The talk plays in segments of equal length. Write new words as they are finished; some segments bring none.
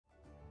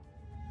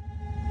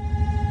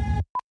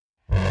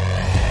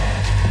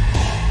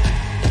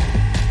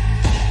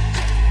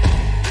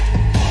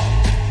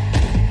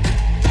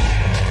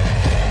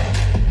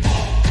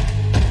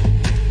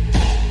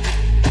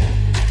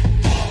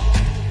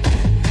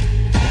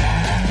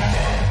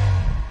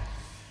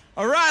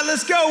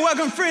let's go.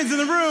 Welcome friends in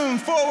the room.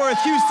 Fort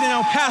Worth, Houston,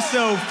 El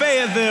Paso,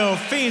 Fayetteville,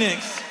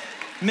 Phoenix,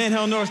 Mint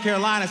Hill, North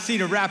Carolina,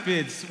 Cedar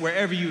Rapids,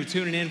 wherever you are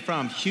tuning in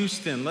from.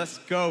 Houston, let's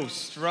go.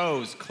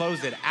 Stros,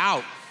 close it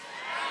out.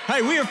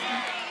 Hey, we are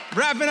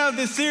wrapping up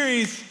this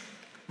series,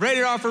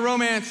 Rated R for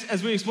Romance,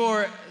 as we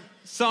explore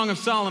Song of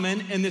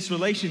Solomon and this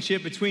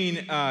relationship between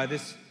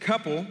this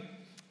couple.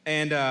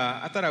 And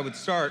I thought I would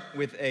start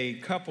with a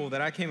couple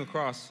that I came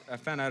across, I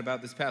found out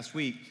about this past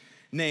week,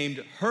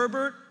 named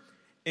Herbert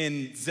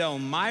and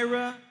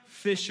Zelmira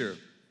Fisher.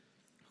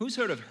 Who's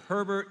heard of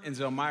Herbert and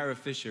Zelmira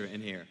Fisher in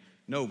here?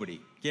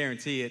 Nobody,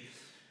 guarantee it.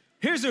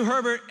 Here's who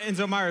Herbert and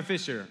Zelmira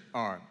Fisher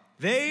are.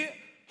 They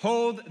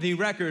hold the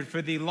record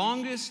for the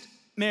longest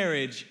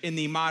marriage in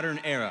the modern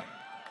era.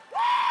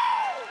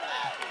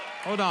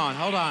 Hold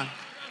on.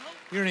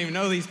 You don't even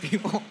know these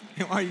people.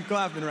 Why are you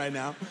clapping right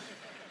now?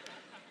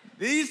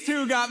 These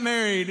two got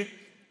married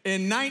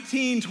in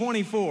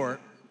 1924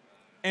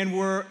 and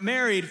were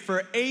married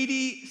for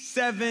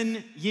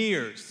 87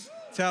 years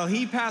till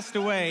he passed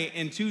away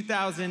in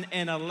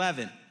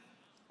 2011.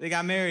 They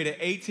got married at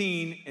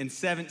 18 and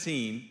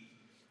 17.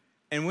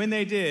 And when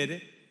they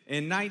did,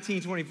 in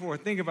 1924,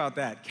 think about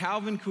that.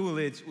 Calvin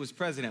Coolidge was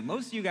president.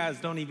 Most of you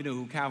guys don't even know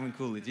who Calvin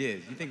Coolidge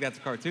is. You think that's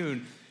a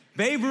cartoon.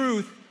 Babe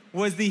Ruth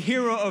was the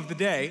hero of the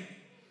day.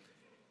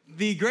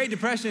 The Great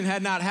Depression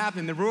had not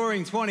happened. The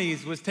Roaring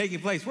 20s was taking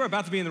place. We're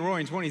about to be in the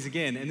Roaring 20s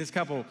again. And this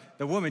couple,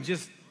 the woman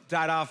just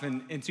died off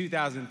in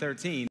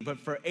 2013. But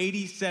for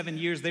 87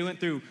 years, they went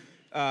through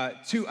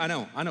I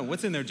know,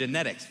 what's in their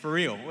genetics, for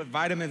real? What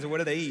vitamins or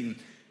what are they eating?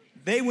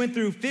 They went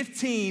through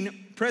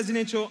 15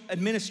 presidential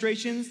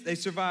administrations. They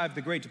survived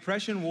the Great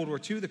Depression, World War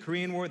II, the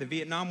Korean War, the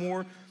Vietnam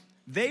War.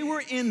 They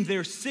were in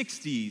their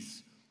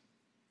 60s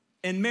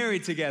and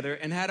married together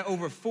and had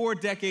over 4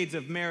 decades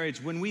of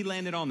marriage when we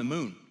landed on the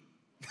moon.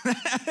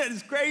 That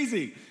is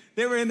crazy.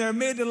 They were in their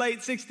mid to late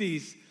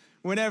 60s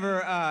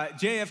whenever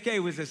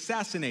JFK was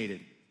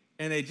assassinated,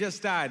 and they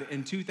just died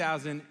in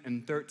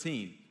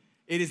 2013.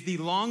 It is the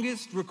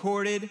longest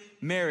recorded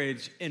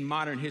marriage in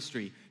modern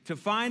history. To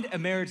find a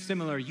marriage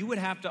similar, you would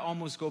have to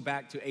almost go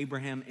back to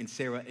Abraham and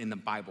Sarah in the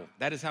Bible.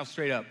 That is how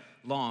straight up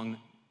long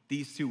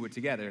these two were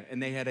together,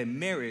 and they had a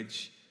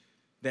marriage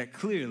that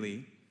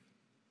clearly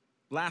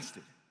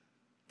lasted.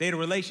 They had a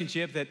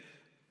relationship that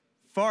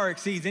far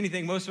exceeds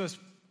anything most of us,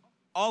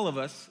 all of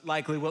us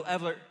likely, will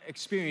ever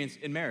experience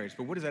in marriage.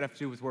 But what does that have to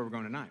do with where we're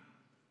going tonight?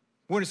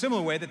 Well, in a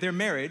similar way that their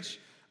marriage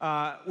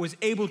was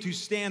able to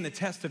stand the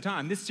test of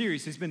time. This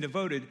series has been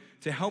devoted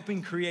to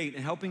helping create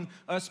and helping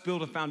us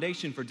build a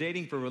foundation for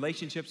dating, for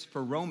relationships,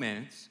 for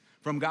romance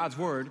from God's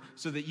word,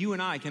 so that you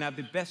and I can have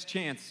the best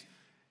chance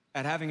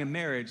at having a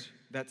marriage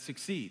that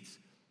succeeds.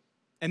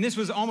 And this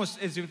was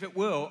almost as if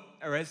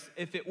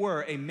it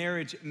were a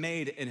marriage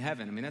made in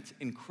heaven. I mean, that's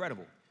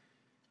incredible.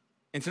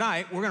 And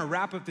tonight, we're going to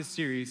wrap up this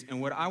series,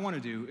 and what I want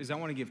to do is I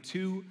want to give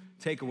 2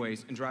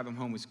 takeaways and drive them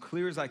home as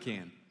clear as I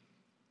can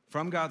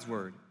from God's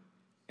word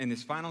in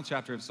this final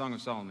chapter of Song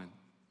of Solomon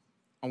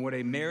on what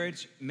a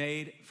marriage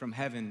made from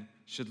heaven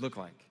should look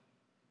like.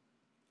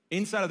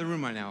 Inside of the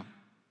room right now,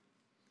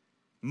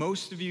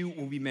 most of you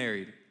will be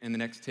married in the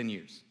next 10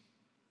 years.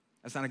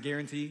 That's not a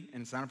guarantee,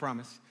 and it's not a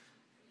promise.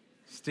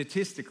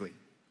 Statistically,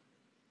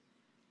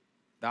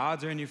 the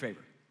odds are in your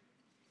favor.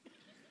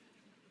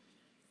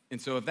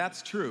 And so if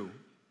that's true,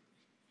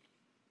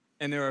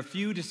 and there are a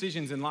few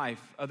decisions in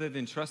life other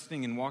than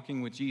trusting and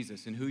walking with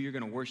Jesus and who you're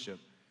going to worship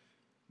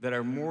that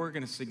are more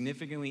going to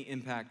significantly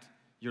impact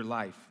your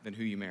life than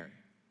who you marry.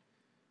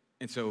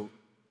 And so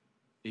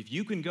if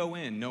you can go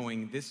in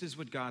knowing this is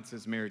what God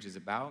says marriage is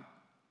about,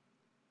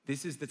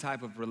 this is the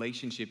type of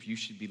relationship you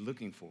should be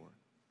looking for,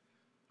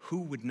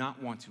 who would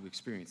not want to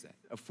experience that?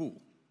 A fool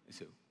is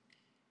who.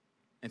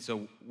 And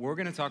so we're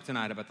going to talk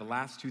tonight about the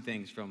last 2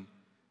 things from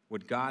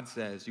what God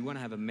says. You want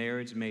to have a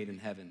marriage made in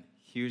heaven.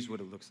 Here's what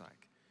it looks like.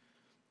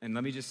 And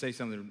let me just say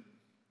something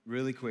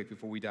really quick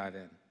before we dive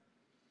in.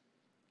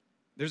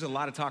 There's a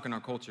lot of talk in our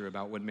culture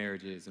about what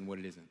marriage is and what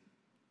it isn't.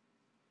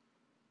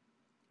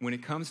 When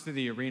it comes to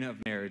the arena of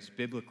marriage,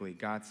 biblically,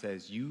 God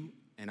says you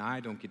and I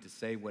don't get to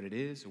say what it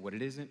is or what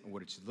it isn't or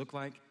what it should look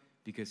like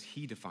because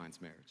he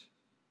defines marriage.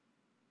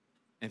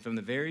 And from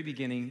the very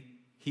beginning,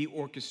 he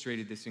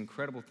orchestrated this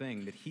incredible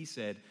thing that he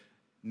said,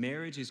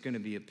 marriage is going to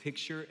be a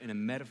picture and a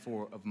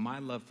metaphor of my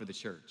love for the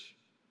church.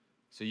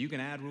 So you can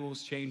add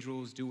rules, change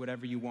rules, do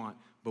whatever you want.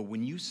 But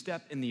when you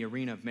step in the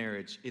arena of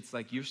marriage, it's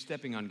like you're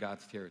stepping on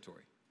God's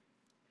territory,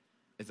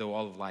 as though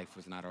all of life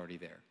was not already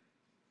there.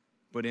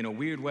 But in a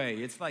weird way,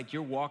 it's like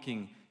you're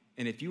walking,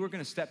 and if you were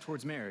going to step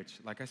towards marriage,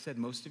 like I said,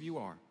 most of you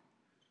are,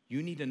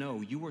 you need to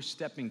know you are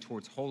stepping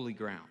towards holy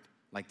ground,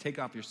 like take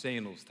off your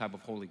sandals type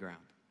of holy ground.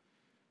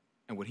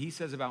 And what he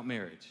says about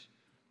marriage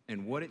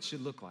and what it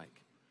should look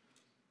like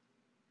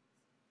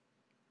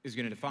is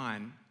going to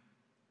define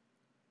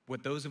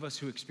what those of us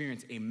who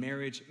experience a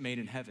marriage made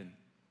in heaven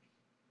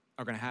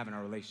are going to have in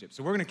our relationship.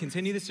 So we're going to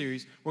continue the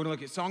series. We're going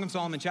to look at Song of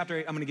Solomon, chapter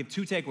 8. I'm going to give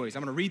 2 takeaways.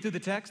 I'm going to read through the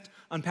text,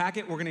 unpack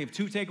it. We're going to give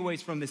 2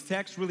 takeaways from this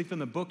text, really from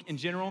the book in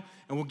general,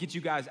 and we'll get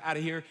you guys out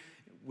of here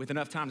with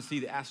enough time to see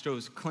the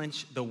Astros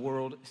clinch the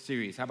World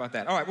Series. How about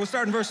that? All right, we'll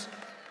start in verse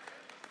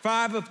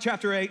 5 of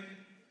chapter 8.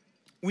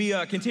 We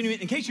continue.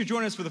 In case you're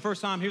joining us for the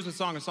first time, here's what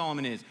Song of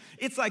Solomon is.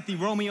 It's like the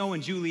Romeo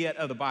and Juliet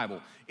of the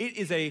Bible. It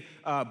is a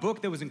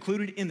book that was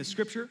included in the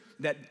scripture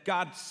that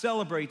God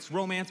celebrates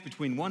romance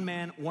between one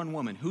man, one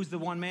woman. Who's the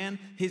one man?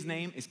 His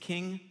name is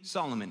King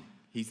Solomon.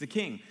 He's the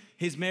king.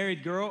 His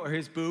married girl, or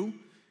his boo,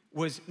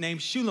 was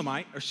named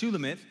Shulamite, or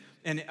Shulamith,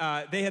 and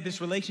they had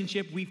this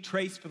relationship we've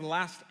traced for the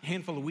last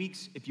handful of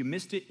weeks. If you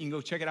missed it, you can go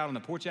check it out on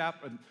the Porch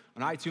app, or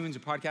on iTunes or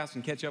podcast,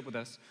 and catch up with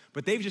us.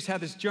 But they've just had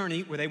this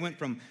journey where they went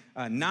from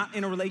not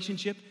in a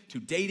relationship to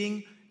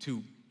dating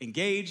to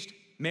engaged,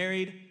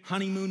 married,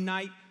 honeymoon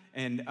night,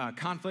 and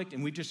conflict,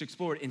 and we've just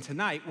explored. And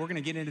tonight, we're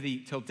gonna get into the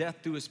till death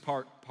do us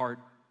part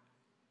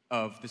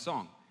of the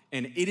song.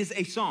 And it is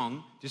a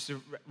song, just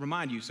to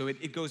remind you, so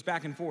it goes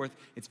back and forth.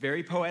 It's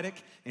very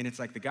poetic, and it's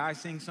like the guy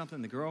sings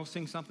something, the girl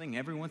sings something.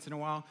 Every once in a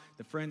while,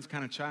 the friends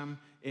kind of chime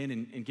in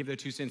and give their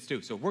 2 cents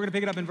too. So we're gonna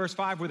pick it up in verse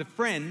 5, where the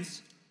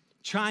friends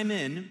chime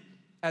in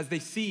as they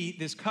see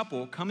this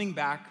couple coming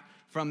back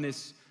from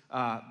this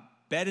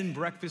bed and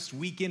breakfast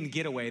weekend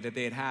getaway that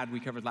they had we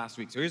covered last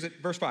week. So here's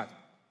it, verse 5.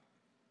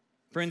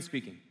 Friends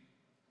speaking.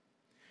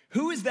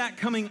 Who is that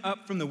coming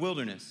up from the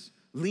wilderness,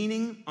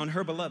 leaning on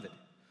her beloved?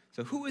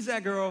 So who is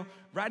that girl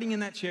riding in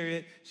that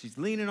chariot? She's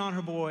leaning on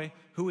her boy.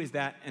 Who is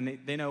that? And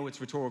they know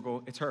it's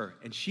rhetorical. It's her.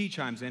 And she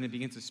chimes in and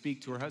begins to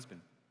speak to her husband.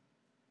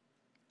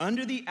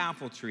 Under the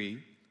apple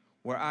tree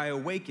where I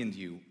awakened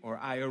you, or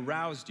I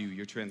aroused you,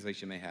 your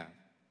translation may have.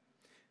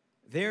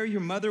 There your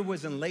mother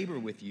was in labor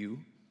with you.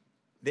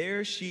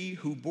 There she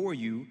who bore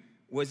you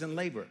was in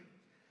labor.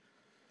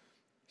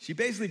 She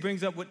basically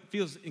brings up what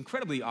feels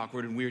incredibly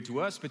awkward and weird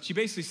to us, but she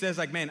basically says,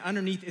 like, man,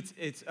 underneath,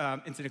 it's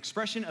an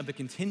expression of the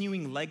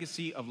continuing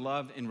legacy of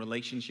love and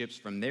relationships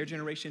from their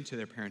generation to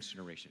their parents'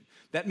 generation.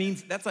 That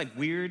means that's like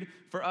weird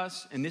for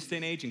us in this day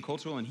and age in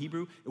cultural and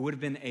Hebrew. It would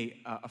have been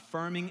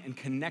affirming and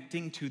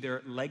connecting to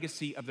their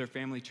legacy of their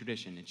family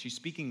tradition. And she's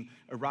speaking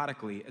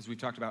erotically, as we've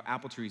talked about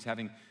apple trees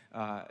having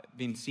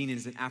been seen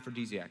as an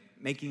aphrodisiac,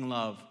 making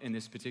love in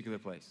this particular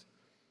place.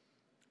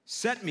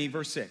 Set me,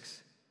 verse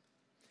 6.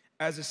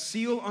 As a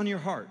seal on your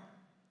heart,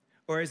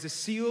 or as a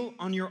seal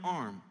on your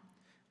arm.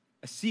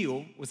 A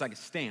seal was like a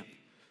stamp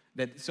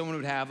that someone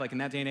would have, like in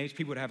that day and age,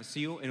 people would have a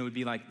seal, and it would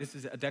be like, this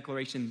is a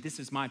declaration, this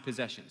is my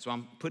possession. So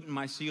I'm putting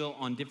my seal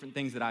on different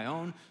things that I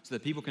own so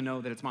that people can know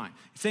that it's mine.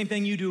 Same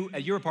thing you do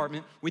at your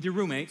apartment with your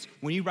roommates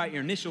when you write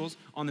your initials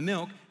on the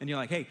milk, and you're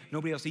like, hey,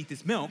 nobody else eat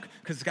this milk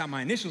because it's got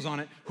my initials on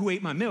it. Who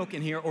ate my milk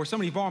in here? Or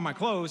somebody borrowed my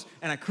clothes,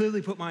 and I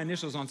clearly put my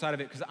initials on side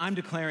of it because I'm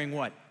declaring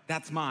what?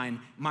 That's mine,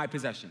 my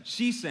possession.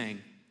 She's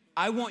saying,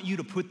 I want you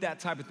to put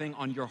that type of thing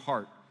on your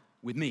heart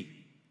with me.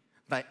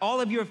 Like all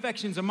of your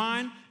affections are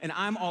mine, and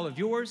I'm all of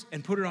yours,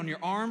 and put it on your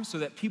arm so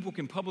that people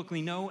can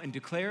publicly know and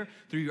declare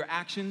through your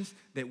actions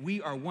that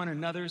we are one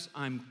another's.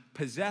 I'm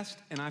possessed,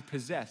 and I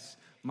possess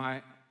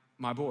my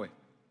boy.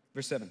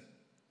 Verse 7.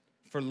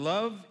 For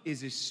love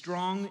is as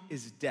strong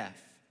as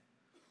death,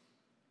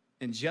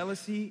 and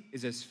jealousy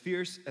is as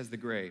fierce as the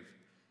grave.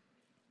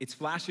 Its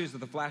flashes are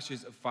the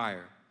flashes of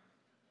fire,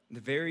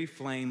 the very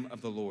flame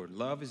of the Lord.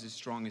 Love is as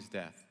strong as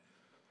death.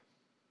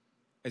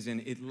 As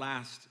in, it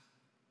lasts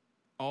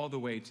all the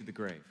way to the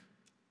grave.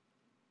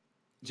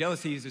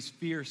 Jealousy is as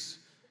fierce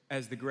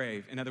as the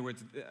grave. In other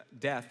words,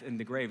 death in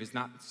the grave is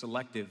not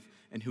selective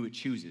in who it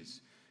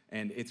chooses.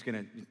 And it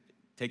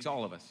takes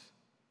all of us.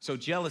 So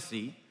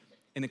jealousy,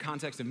 in the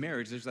context of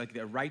marriage, there's like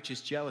a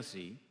righteous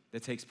jealousy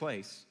that takes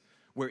place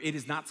where it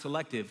is not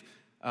selective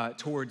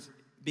towards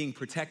being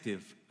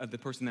protective of the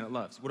person that it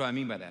loves. What do I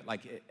mean by that?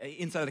 Like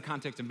inside of the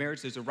context of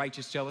marriage, there's a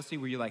righteous jealousy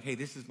where you're like, hey,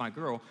 this is my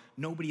girl.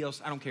 Nobody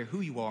else, I don't care who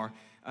you are,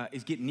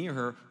 is getting near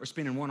her or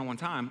spending one-on-one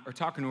time or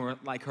talking to her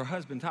like her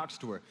husband talks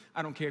to her.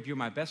 I don't care if you're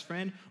my best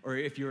friend or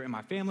if you're in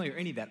my family or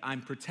any of that.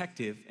 I'm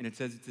protective, and it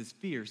says it's as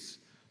fierce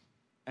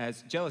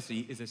as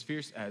jealousy is as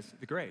fierce as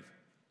the grave.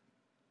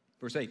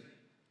 Verse 8,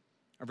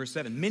 or verse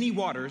 7, many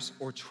waters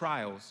or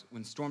trials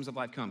when storms of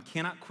life come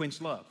cannot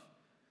quench love.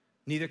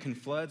 Neither can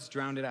floods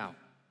drown it out.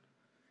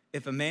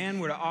 If a man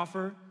were to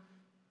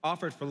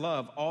offered for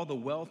love all the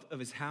wealth of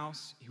his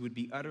house, he would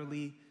be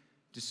utterly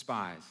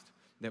despised.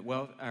 That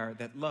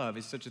love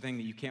is such a thing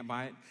that you can't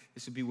buy it.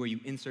 This would be where you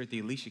insert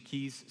the Alicia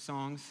Keys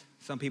songs.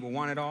 Some people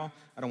want it all.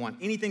 I don't want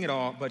anything at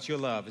all but your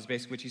love, is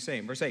basically what she's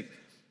saying. Verse 8.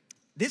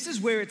 This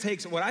is where it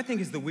takes what I think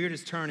is the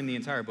weirdest turn in the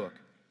entire book.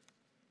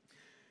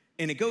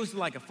 And it goes to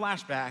like a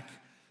flashback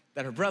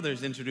that her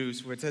brothers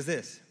introduced where it says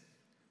this.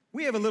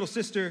 We have a little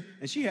sister,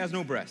 and she has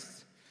no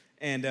breasts.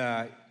 And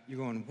you're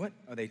going, what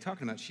are they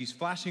talking about? She's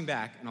flashing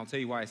back, and I'll tell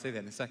you why I say that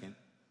in a second.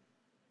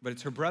 But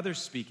it's her brothers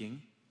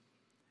speaking,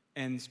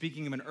 and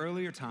speaking of an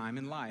earlier time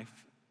in life.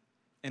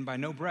 And by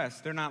no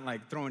breasts, they're not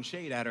like throwing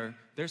shade at her.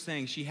 They're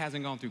saying she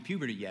hasn't gone through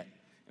puberty yet,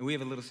 and we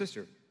have a little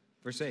sister.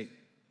 Verse 8.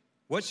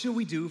 What shall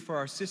we do for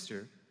our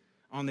sister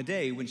on the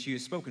day when she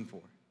is spoken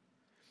for?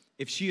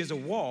 If she is a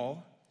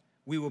wall,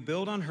 we will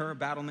build on her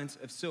battlements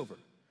of silver.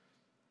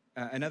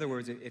 In other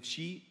words, if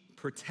she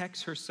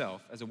protects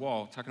herself as a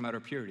wall, talking about her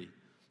purity,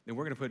 then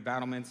we're gonna put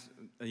battlements,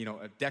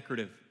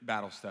 decorative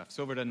battle stuff.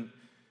 Silver doesn't,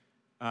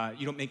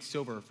 you don't make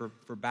silver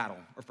for battle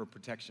or for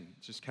protection.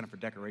 It's just kind of for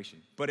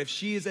decoration. But if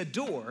she is a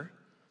door,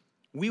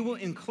 we will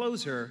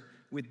enclose her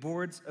with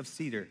boards of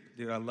cedar.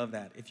 Dude, I love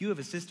that. If you have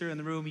a sister in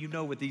the room, you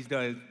know what these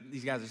guys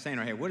are saying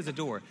right here. What is a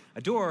door?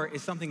 A door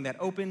is something that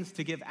opens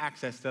to give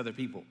access to other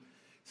people.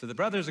 So the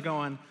brothers are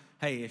going,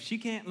 hey, if she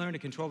can't learn to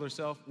control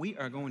herself, we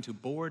are going to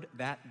board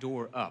that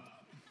door up.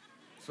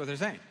 That's what they're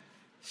saying.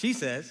 She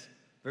says,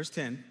 verse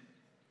 10,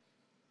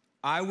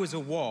 I was a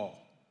wall.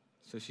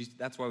 So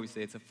that's why we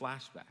say it's a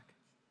flashback.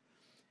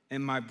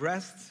 And my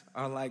breasts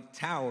are like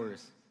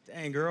towers.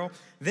 Dang, girl.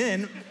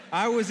 Then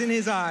I was in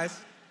his eyes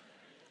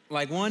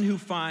like one who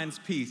finds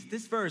peace.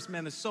 This verse,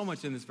 man, there's so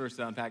much in this verse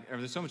to unpack, or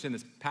there's so much in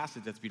this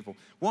passage that's beautiful.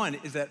 One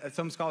is that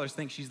some scholars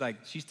think she's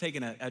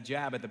taking a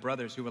jab at the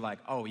brothers who were like,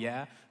 oh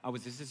yeah, I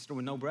was a sister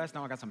with no breasts,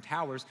 now I got some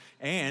towers.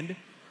 And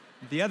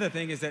the other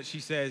thing is that she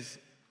says,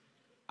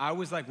 I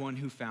was like one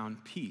who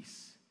found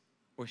peace,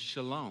 or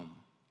shalom.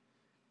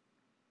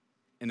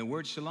 And the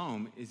word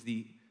shalom is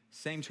the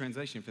same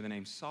translation for the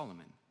name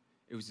Solomon.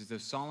 It was as though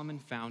Solomon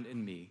found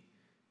in me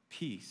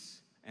peace,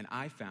 and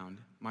I found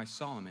my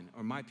Solomon,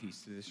 or my peace,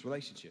 through this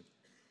relationship.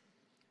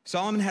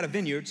 Solomon had a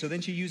vineyard, so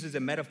then she uses a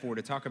metaphor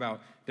to talk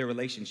about their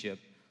relationship.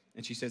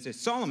 And she says this,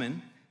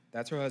 Solomon,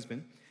 that's her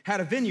husband,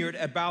 had a vineyard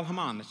at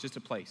Baal-Hamon, that's just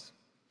a place.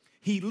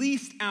 He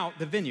leased out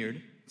the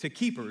vineyard to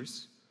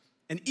keepers,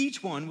 and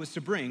each one was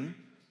to bring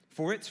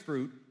for its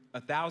fruit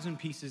 1,000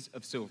 pieces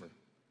of silver.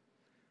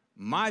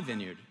 My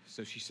vineyard,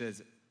 so she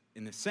says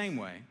in the same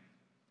way,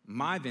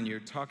 my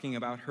vineyard, talking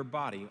about her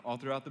body, all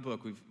throughout the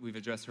book, we've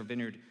addressed her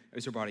vineyard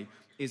as her body,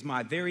 is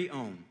my very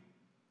own,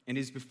 and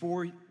is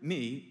before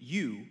me,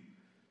 you,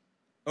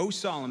 O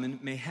Solomon,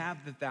 may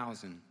have the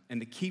 1,000,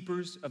 and the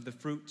keepers of the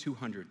fruit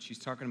 200. She's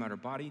talking about her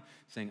body,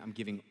 saying, I'm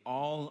giving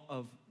all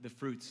of the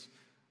fruits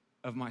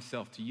of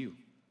myself to you.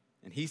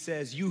 And he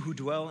says, you who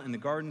dwell in the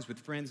gardens with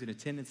friends and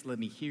attendants, let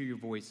me hear your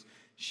voice.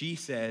 She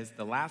says,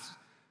 the last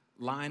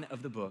line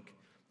of the book,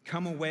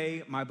 come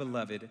away, my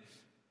beloved,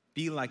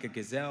 be like a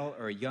gazelle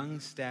or a young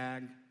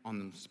stag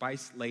on the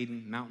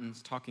spice-laden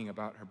mountains, talking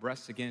about her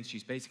breasts again.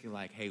 She's basically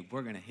like, hey,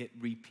 we're gonna hit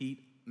repeat,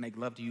 make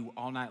love to you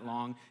all night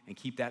long, and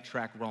keep that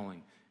track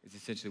rolling, is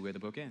essentially where the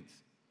book ends.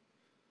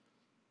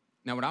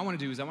 Now, what I wanna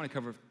do is I wanna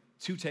cover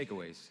 2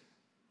 takeaways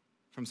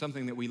from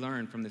something that we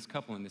learned from this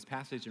couple in this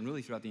passage and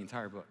really throughout the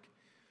entire book,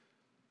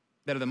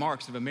 that are the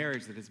marks of a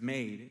marriage that is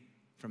made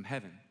from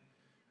heaven,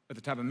 or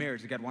the type of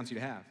marriage that God wants you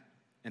to have.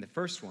 And the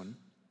first one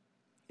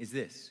is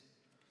this: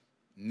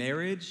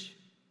 marriage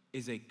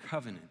is a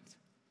covenant.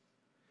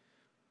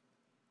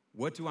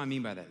 What do I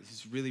mean by that? This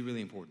is really,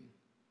 really important.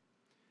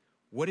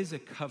 What is a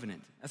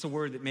covenant? That's a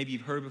word that maybe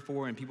you've heard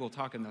before and people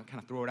talk and they'll kind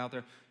of throw it out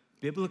there.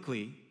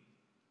 Biblically,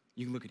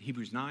 you can look at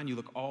Hebrews 9, you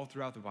look all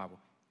throughout the Bible.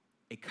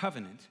 A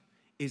covenant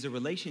is a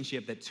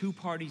relationship that 2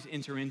 parties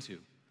enter into,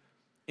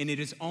 and it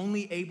is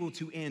only able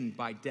to end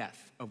by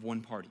death of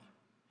one party.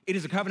 It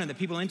is a covenant that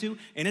people into,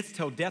 and it's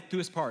till death do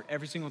us part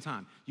every single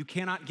time. You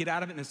cannot get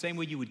out of it in the same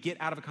way you would get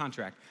out of a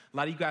contract. A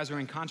lot of you guys are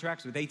in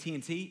contracts with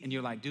AT&T, and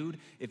you're like, dude,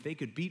 if they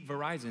could beat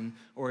Verizon,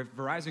 or if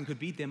Verizon could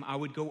beat them, I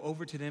would go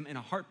over to them in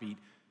a heartbeat,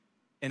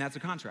 and that's a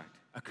contract.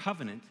 A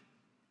covenant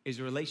is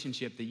a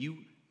relationship that you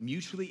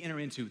mutually enter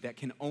into that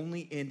can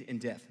only end in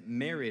death.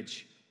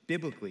 Marriage,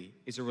 biblically,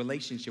 is a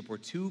relationship where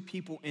 2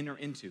 people enter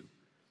into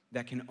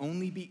that can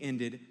only be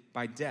ended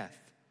by death.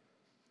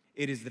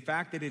 It is the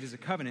fact that it is a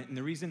covenant, and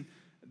the reason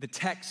the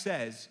text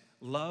says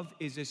love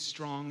is as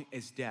strong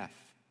as death.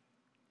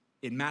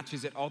 It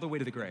matches it all the way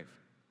to the grave.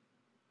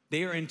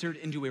 They are entered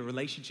into a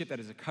relationship that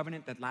is a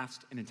covenant that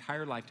lasts an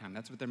entire lifetime.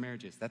 That's what their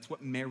marriage is. That's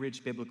what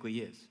marriage biblically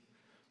is.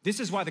 This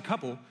is why the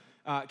couple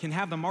can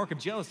have the mark of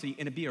jealousy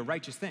and it be a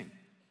righteous thing.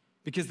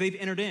 Because they've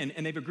entered in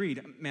and they've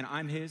agreed, man,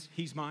 I'm his,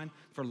 he's mine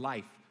for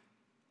life.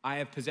 I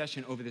have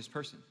possession over this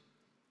person.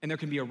 And there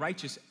can be a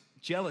righteous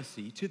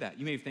jealousy to that.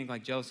 You may think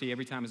like jealousy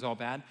every time is all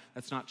bad.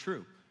 That's not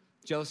true.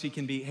 Jealousy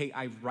can be, hey,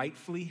 I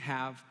rightfully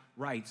have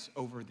rights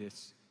over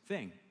this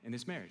thing in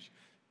this marriage.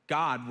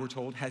 God, we're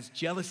told, has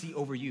jealousy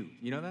over you.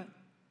 You know that?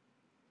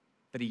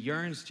 That he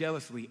yearns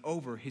jealously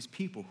over his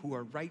people who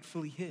are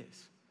rightfully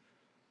his.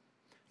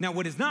 Now,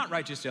 what is not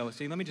righteous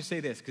jealousy, let me just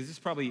say this, because this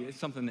probably is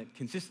something that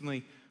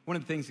consistently, one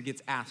of the things that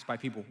gets asked by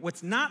people.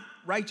 What's not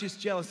righteous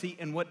jealousy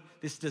and what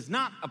this does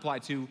not apply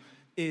to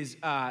is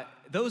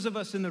those of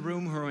us in the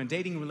room who are in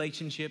dating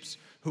relationships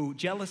who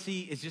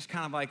jealousy is just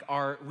kind of like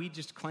we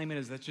just claim it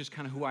as that's just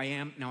kind of who I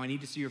am. Now I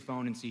need to see your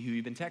phone and see who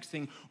you've been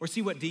texting or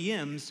see what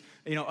DMs,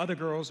 other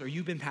girls or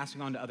you've been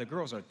passing on to other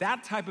girls are.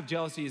 That type of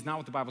jealousy is not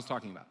what the Bible's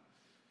talking about.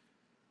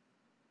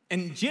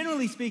 And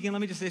generally speaking,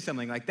 let me just say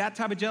something like that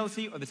type of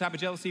jealousy or the type of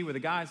jealousy where the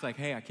guy's like,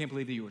 hey, I can't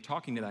believe that you were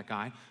talking to that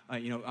guy.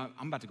 I'm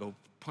about to go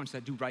punch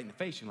that dude right in the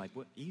face. You're like,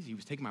 what? Easy, he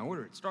was taking my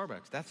order at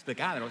Starbucks. That's the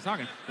guy that I was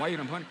talking. Why are you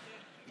gonna punch?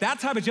 That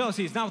type of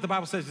jealousy is not what the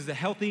Bible says is a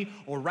healthy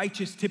or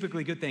righteous,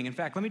 typically good thing. In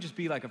fact, let me just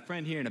be like a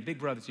friend here and a big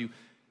brother to you.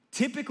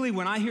 Typically,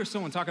 when I hear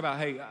someone talk about,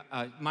 hey,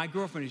 my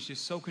girlfriend is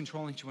just so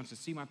controlling. She wants to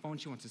see my phone.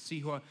 She wants to see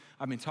who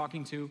I've been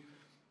talking to.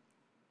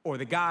 Or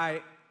the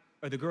guy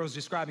or the girl's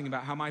describing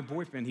about how my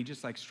boyfriend, he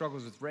just like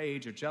struggles with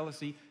rage or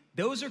jealousy.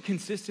 Those are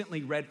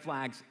consistently red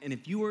flags, and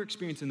if you are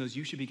experiencing those,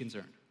 you should be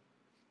concerned.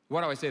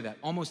 Why do I say that?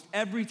 Almost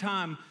every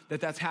time that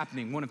that's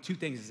happening, one of two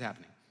things is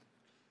happening.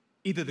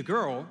 Either the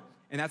girl,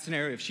 in that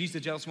scenario, if she's the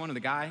jealous one, or the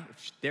guy,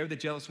 if they're the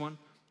jealous one,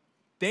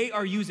 they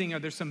are using, or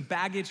there's some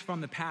baggage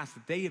from the past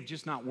that they have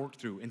just not worked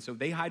through. And so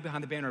they hide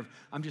behind the banner of,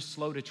 I'm just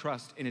slow to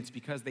trust, and it's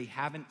because they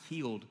haven't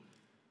healed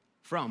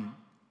from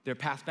their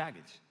past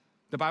baggage.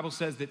 The Bible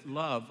says that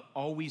love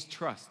always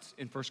trusts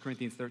in 1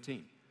 Corinthians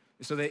 13.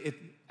 So that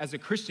as a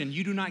Christian,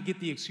 you do not get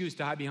the excuse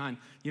to hide behind,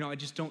 I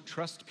just don't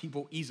trust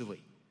people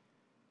easily.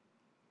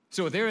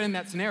 So if they're in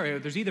that scenario,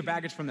 there's either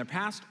baggage from their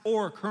past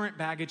or current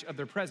baggage of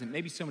their present.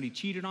 Maybe somebody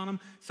cheated on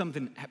them,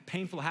 something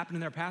painful happened in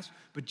their past,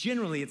 but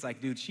generally it's like,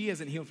 dude, she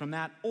hasn't healed from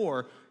that,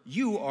 or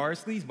you are a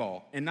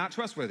sleazeball and not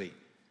trustworthy.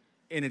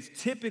 And it's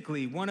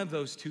typically one of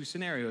those two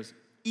scenarios.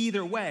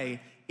 Either way,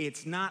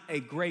 it's not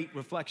a great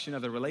reflection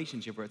of the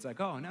relationship where it's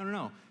like, oh,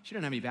 no, she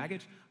doesn't have any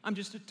baggage. I'm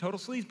just a total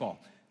sleazeball.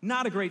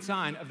 Not a great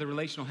sign of the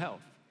relational health.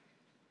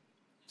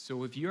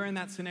 So if you're in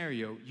that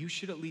scenario, you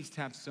should at least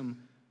have some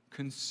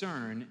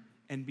concern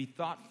and be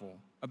thoughtful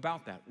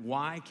about that.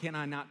 Why can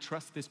I not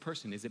trust this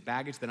person? Is it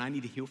baggage that I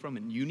need to heal from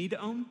and you need to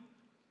own?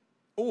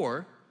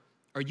 Or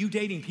are you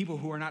dating people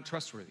who are not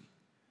trustworthy?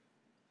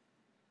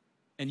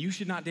 And you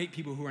should not date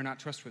people who are not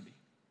trustworthy,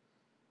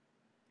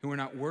 who are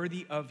not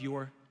worthy of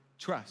your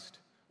trust,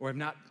 or have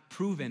not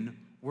proven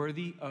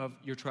worthy of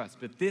your trust.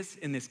 But this,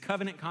 in this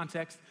covenant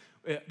context,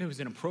 there was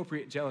an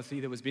appropriate jealousy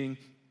that was being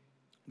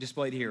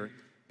displayed here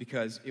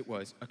because it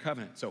was a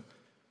covenant. So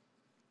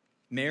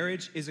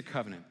marriage is a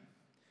covenant.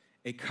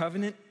 A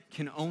covenant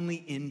can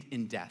only end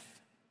in death.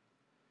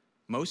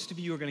 Most of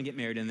you are going to get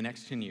married in the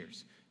next 10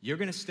 years. You're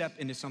going to step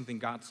into something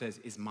God says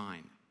is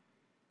mine.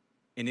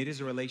 And it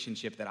is a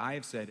relationship that I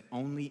have said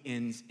only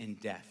ends in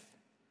death.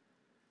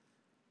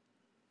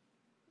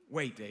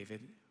 Wait,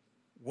 David,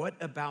 what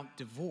about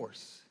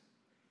divorce?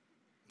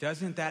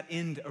 Doesn't that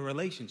end a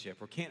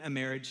relationship? Or can't a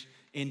marriage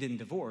end in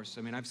divorce?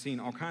 I mean, I've seen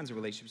all kinds of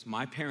relationships.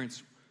 My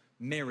parents'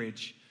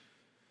 marriage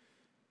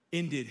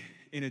ended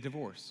in a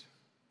divorce,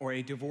 or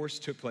a divorce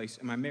took place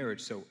in my marriage.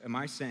 So am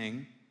I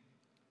saying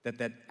that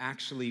that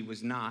actually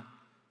was not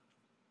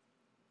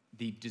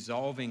the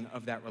dissolving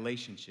of that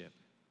relationship?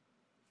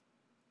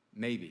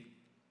 Maybe.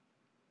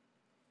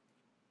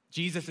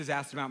 Jesus is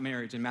asked about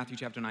marriage in Matthew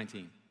chapter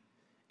 19.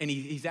 And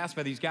he's asked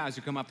by these guys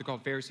who come up, they're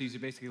called Pharisees, who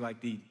are basically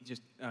like the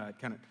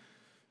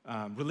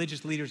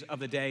religious leaders of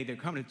the day. They're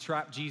coming to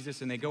trap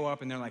Jesus, and they go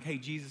up and they're like, hey,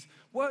 Jesus,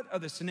 what are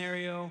the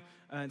scenario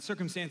and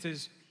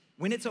circumstances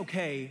when it's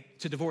okay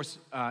to divorce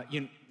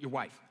your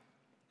wife?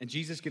 And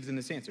Jesus gives them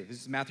this answer.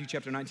 This is Matthew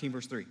chapter 19,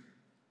 verse 3.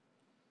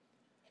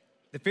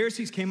 The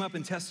Pharisees came up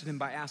and tested him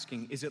by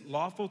asking, is it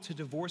lawful to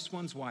divorce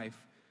one's wife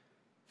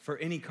for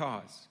any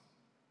cause?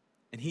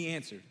 And he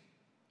answered,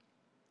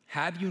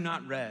 have you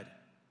not read,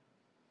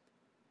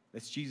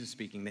 that's Jesus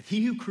speaking, that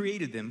he who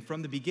created them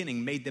from the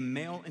beginning made them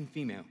male and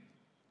female?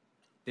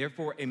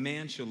 Therefore, a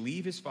man shall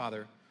leave his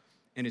father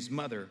and his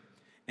mother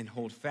and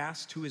hold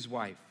fast to his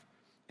wife,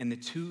 and the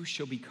two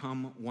shall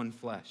become one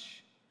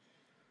flesh.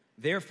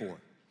 Therefore,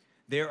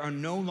 there are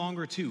no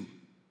longer two,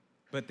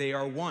 but they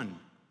are one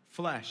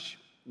flesh.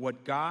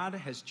 What God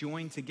has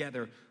joined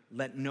together,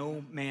 let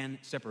no man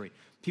separate.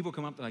 People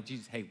come up, they're like,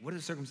 Jesus, hey, what are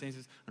the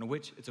circumstances under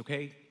which it's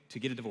okay to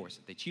get a divorce?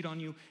 If they cheat on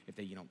you, if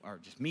they are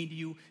just mean to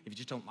you, if you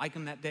just don't like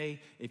them that day,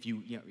 if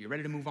you're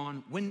ready to move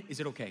on, when is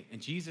it okay? And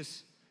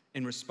Jesus,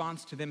 in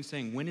response to them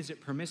saying, when is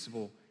it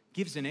permissible,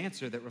 gives an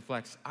answer that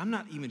reflects, I'm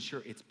not even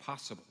sure it's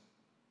possible.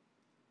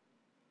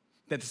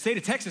 That the state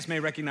of Texas may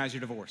recognize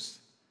your divorce,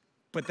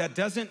 but that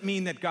doesn't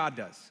mean that God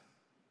does.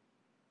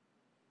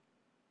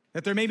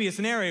 That there may be a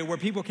scenario where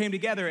people came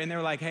together and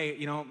they're like, hey,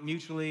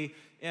 mutually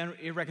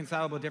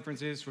irreconcilable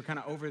differences, we're kind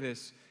of over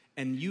this,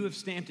 and you have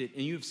stamped it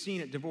and you have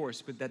seen it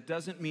divorced, but that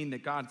doesn't mean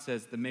that God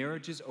says the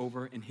marriage is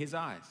over in his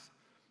eyes,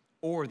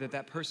 or that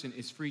that person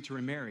is free to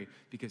remarry,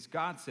 because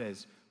God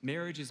says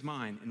marriage is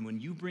mine, and when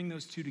you bring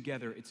those two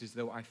together, it's as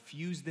though I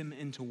fuse them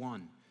into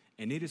one,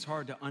 and it is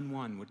hard to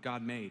unone what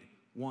God made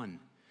one.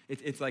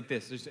 It's like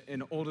this. There's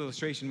an old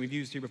illustration we've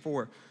used here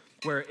before,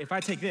 where if I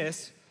take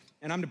this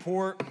and I'm to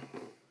pour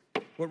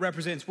what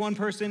represents one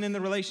person in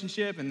the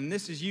relationship, and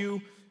this is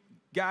you,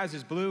 guys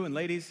is blue, and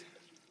ladies,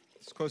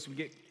 as close as we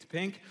get to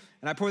pink,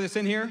 and I pour this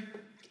in here,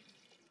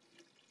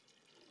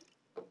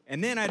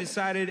 and then I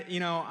decided,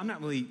 I'm not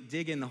really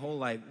digging the whole,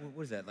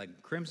 what is that, like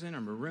crimson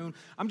or maroon?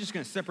 I'm just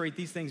going to separate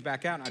these things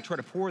back out, and I try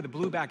to pour the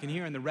blue back in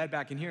here and the red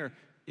back in here.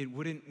 It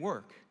wouldn't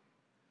work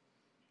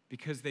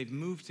because they've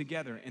moved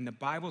together, and the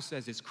Bible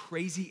says, as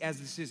crazy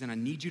as this is, and I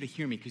need you to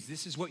hear me because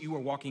this is what you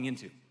are walking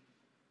into,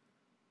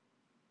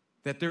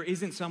 that there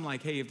isn't some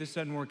like, hey, if this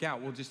doesn't work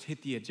out, we'll just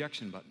hit the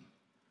ejection button.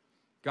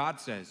 God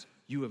says,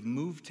 you have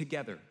moved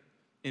together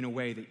in a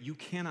way that you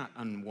cannot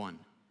unone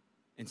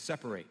and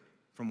separate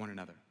from one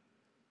another.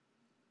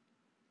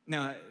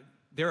 Now,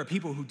 there are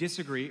people who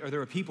disagree, or there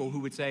are people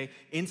who would say,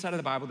 inside of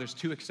the Bible, there's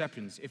two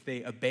exceptions. If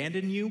they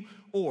abandon you,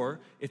 or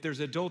if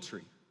there's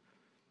adultery.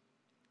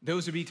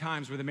 Those would be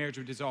times where the marriage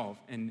would dissolve.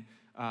 And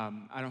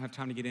I don't have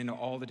time to get into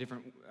all the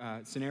different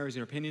scenarios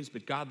and opinions,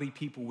 but godly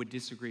people would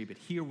disagree. But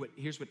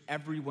here's what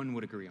everyone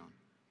would agree on.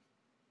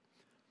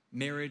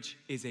 Marriage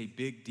is a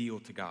big deal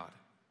to God.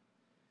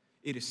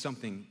 It is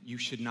something you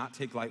should not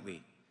take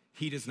lightly.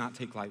 He does not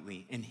take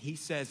lightly. And he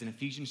says in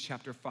Ephesians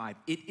chapter 5,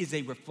 it is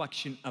a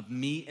reflection of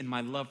me and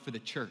my love for the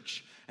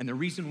church. And the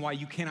reason why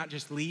you cannot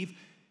just leave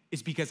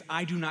is because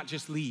I do not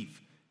just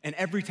leave. And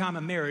every time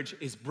a marriage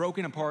is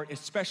broken apart,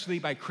 especially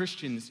by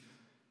Christians,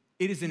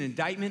 it is an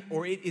indictment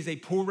or it is a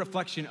poor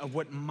reflection of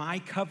what my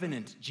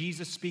covenant,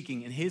 Jesus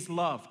speaking, and his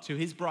love to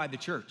his bride, the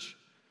church.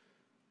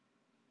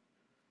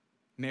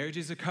 Marriage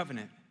is a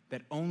covenant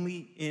that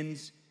only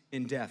ends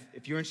in death.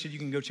 If you're interested, you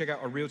can go check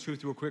out our Real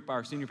Truth real quick by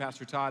our senior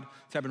pastor, Todd.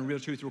 Type in Real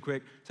Truth real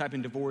quick, type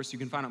in divorce. You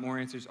can find out more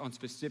answers on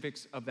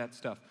specifics of that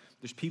stuff.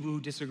 There's people who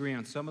disagree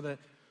on some of the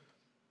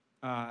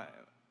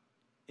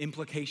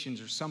implications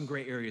or some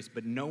gray areas,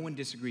 but no one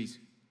disagrees.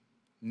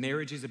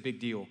 Marriage is a big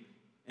deal.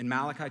 In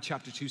Malachi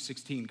chapter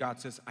 2:16, God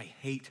says, I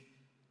hate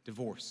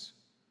divorce.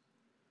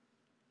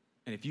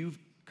 And if you've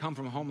come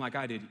from a home like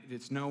I did,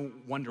 it's no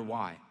wonder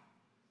why.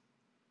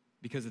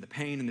 Because of the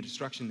pain and the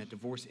destruction that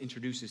divorce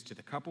introduces to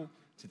the couple,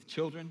 to the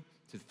children,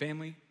 to the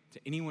family, to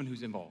anyone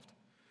who's involved.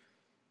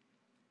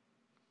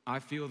 I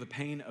feel the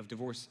pain of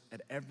divorce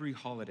at every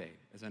holiday,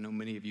 as I know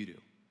many of you do.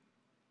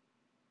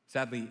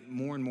 Sadly,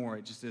 more and more,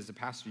 just as a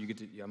pastor,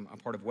 I'm a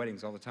part of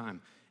weddings all the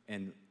time,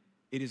 and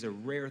it is a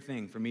rare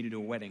thing for me to do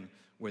a wedding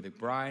where the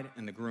bride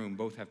and the groom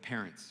both have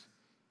parents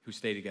who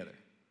stay together.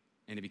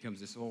 And it becomes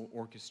this whole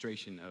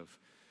orchestration of,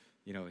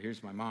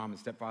 here's my mom and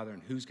stepfather,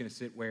 and who's going to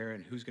sit where,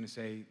 and who's going to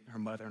say her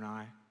mother and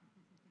I.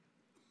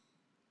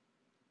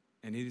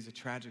 And it is a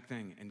tragic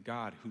thing, and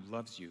God, who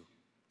loves you,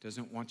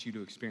 doesn't want you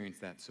to experience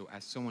that. So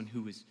as someone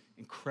who is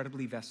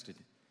incredibly vested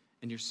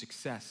in your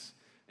success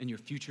and your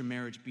future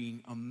marriage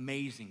being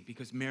amazing,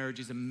 because marriage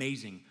is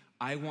amazing,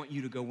 I want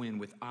you to go in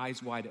with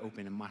eyes wide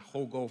open, and my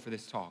whole goal for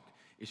this talk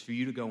is for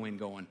you to go in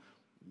going,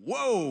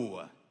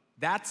 whoa,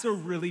 that's a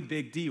really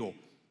big deal,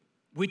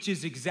 which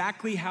is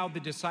exactly how the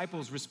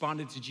disciples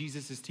responded to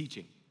Jesus'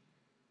 teaching.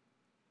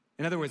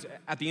 In other words,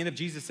 at the end of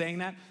Jesus saying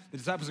that, the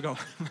disciples would go,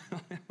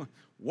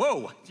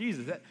 whoa,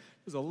 Jesus, that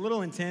was a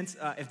little intense.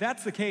 If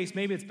that's the case,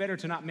 maybe it's better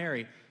to not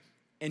marry.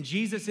 And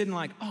Jesus isn't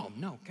like, oh,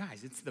 no,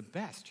 guys, it's the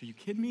best. Are you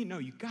kidding me? No,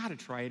 you got to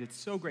try it. It's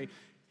so great.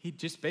 He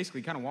just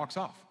basically kind of walks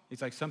off.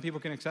 He's like, some people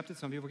can accept it,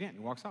 some people can't. He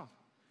walks off.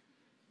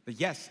 But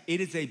yes,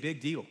 it is a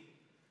big deal.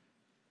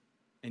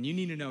 And you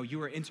need to know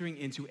you are entering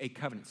into a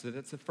covenant. So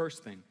that's the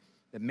first thing,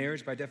 that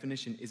marriage by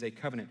definition is a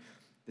covenant.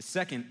 The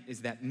second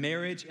is that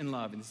marriage and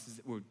love, and this is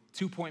a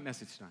 2-point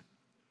message tonight.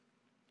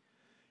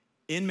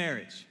 In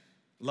marriage,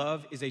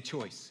 love is a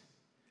choice.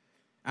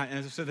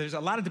 And so there's a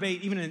lot of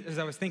debate, even as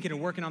I was thinking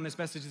and working on this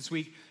message this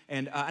week.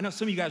 And I know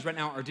some of you guys right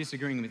now are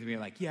disagreeing with me,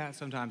 like, yeah,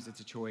 sometimes it's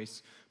a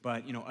choice,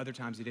 but other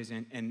times it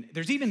isn't. And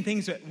there's even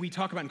things that we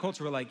talk about in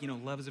culture where, like,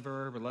 love is a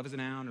verb, or love is a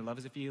noun, or love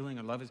is a feeling,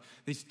 or love is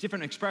these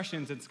different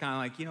expressions. It's kind of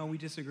like, we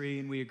disagree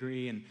and we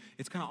agree, and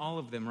it's kind of all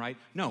of them, right?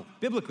 No,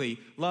 biblically,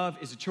 love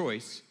is a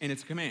choice and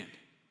it's a command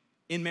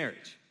in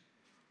marriage.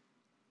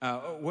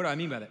 What do I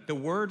mean by that? The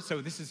word, so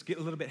this is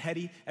getting a little bit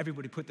heady.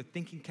 Everybody put the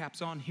thinking caps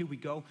on. Here we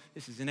go.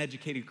 This is an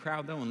educated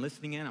crowd, though, and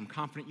listening in, I'm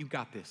confident you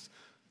got this.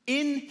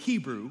 In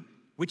Hebrew,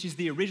 which is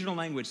the original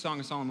language Song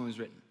of Solomon was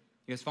written.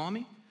 You guys follow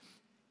me?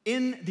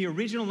 In the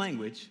original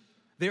language,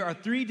 there are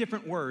 3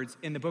 different words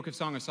in the book of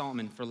Song of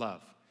Solomon for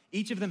love.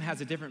 Each of them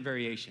has a different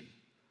variation.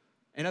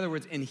 In other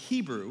words, in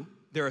Hebrew,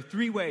 there are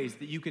 3 ways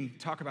that you can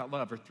talk about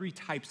love, or 3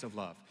 types of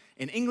love.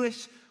 In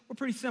English, we're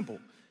pretty simple.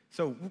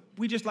 So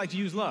we just like to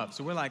use love.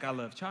 So we're like, I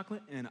love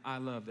chocolate, and I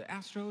love the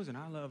Astros, and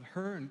I love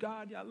her, and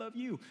God, yeah, I love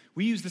you.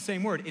 We use the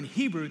same word. In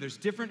Hebrew, there's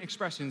different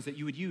expressions that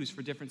you would use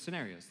for different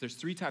scenarios. There's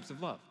 3 types of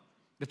love.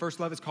 The first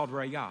love is called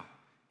raya.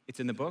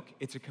 It's in the book.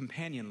 It's a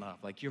companion love.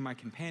 Like, you're my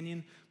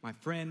companion, my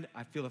friend,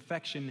 I feel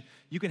affection.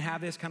 You can have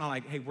this kind of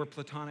like, hey, we're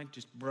platonic,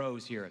 just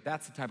bros here.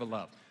 That's the type of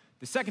love.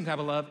 The second type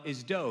of love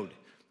is dode.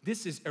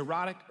 This is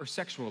erotic or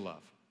sexual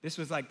love. This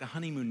was like the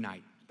honeymoon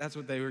night. That's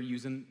what they were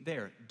using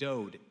there,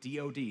 dode,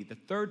 D-O-D. The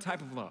third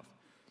type of love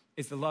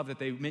is the love that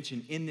they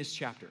mention in this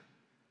chapter.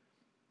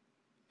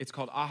 It's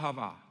called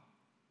ahava,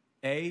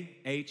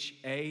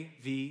 A-H-A-V-A.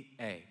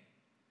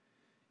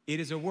 It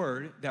is a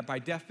word that by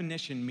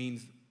definition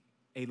means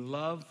a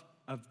love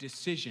of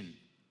decision.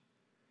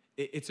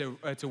 It's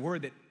a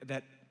word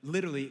that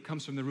literally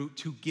comes from the root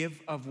to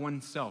give of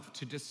oneself,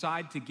 to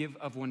decide to give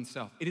of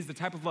oneself. It is the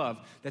type of love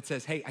that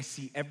says, hey, I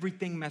see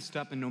everything messed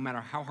up, and no matter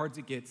how hard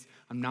it gets,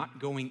 I'm not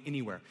going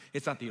anywhere.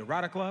 It's not the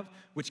erotic love,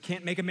 which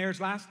can't make a marriage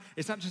last.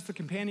 It's not just the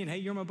companion, hey,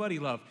 you're my buddy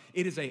love.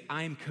 It is I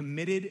am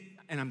committed,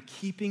 and I'm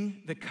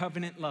keeping the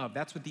covenant love.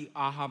 That's what the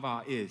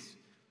ahava is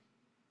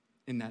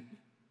in that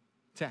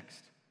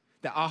text.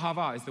 The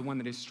ahava is the one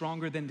that is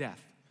stronger than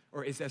death,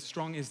 or is as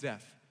strong as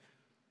death.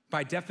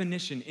 By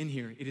definition in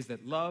here, it is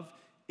that love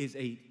is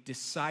a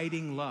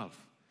deciding love.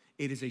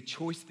 It is a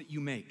choice that you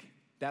make.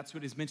 That's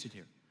what is mentioned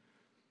here.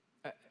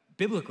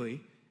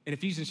 Biblically, In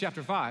Ephesians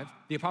chapter 5,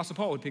 the Apostle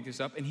Paul would pick this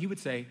up and he would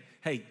say,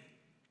 hey,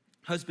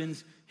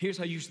 husbands, here's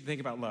how you should think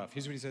about love.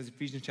 Here's what he says,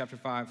 Ephesians chapter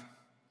 5,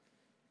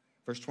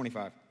 verse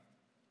 25.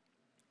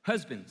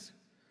 Husbands,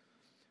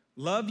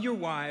 love your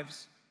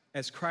wives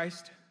as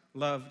Christ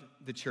loved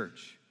the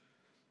church,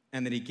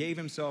 and that he gave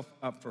himself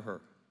up for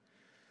her.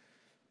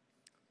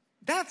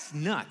 That's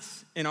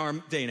nuts in our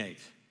day and age.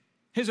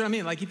 Here's what I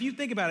mean. Like, if you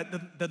think about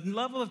it, the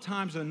level of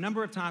times, or the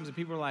number of times that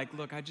people are like,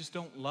 look, I just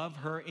don't love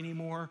her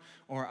anymore,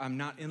 or I'm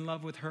not in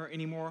love with her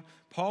anymore.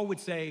 Paul would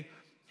say,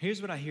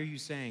 here's what I hear you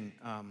saying,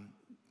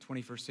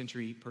 21st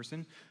century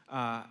person.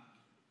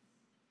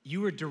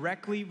 You are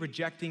directly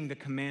rejecting the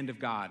command of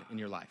God in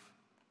your life.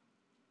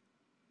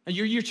 And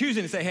you're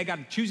choosing to say, hey, God,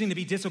 I'm choosing to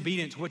be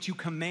disobedient to what you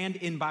command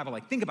in Bible.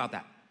 Like, think about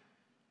that.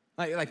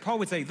 Like Paul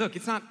would say, look,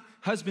 it's not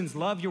husbands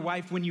love your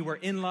wife when you were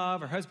in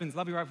love, or husbands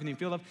love your wife when you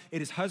feel love.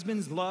 It is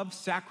husbands love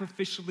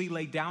sacrificially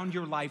lay down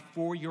your life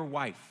for your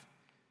wife.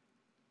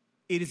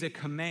 It is a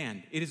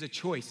command. It is a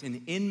choice.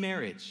 And in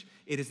marriage,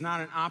 it is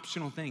not an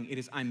optional thing. It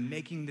is I'm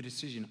making the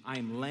decision. I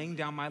am laying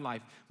down my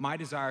life, my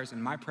desires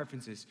and my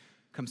preferences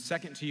come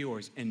second to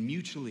yours, and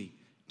mutually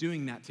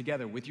doing that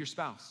together with your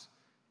spouse.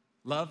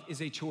 Love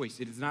is a choice.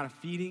 It is not a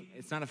feeling.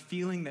 It's not a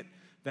feeling that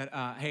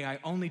hey, I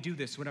only do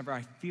this whenever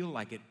I feel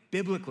like it.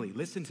 Biblically,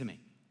 listen to me.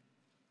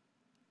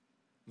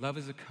 Love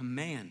is a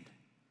command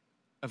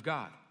of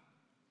God.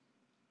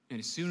 And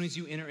as soon as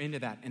you enter into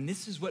that, and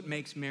this is what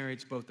makes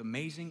marriage both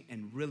amazing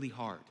and really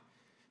hard.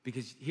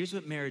 Because here's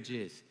what marriage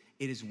is.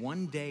 It is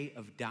one day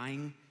of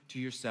dying to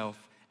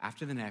yourself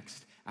after the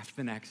next, after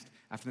the next,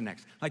 after the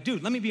next. Like,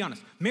 dude, let me be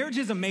honest. Marriage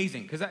is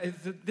amazing, because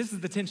this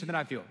is the tension that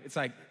I feel. It's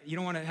like, you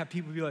don't want to have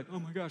people be like, oh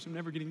my gosh, I'm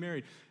never getting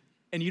married.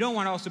 And you don't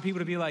want also people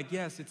to be like,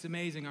 yes, it's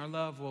amazing. Our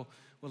love will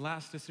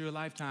last us through a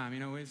lifetime. You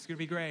know, it's going to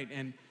be great.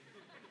 And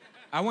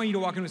I want you to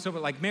walk into a sofa,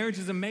 like, marriage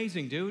is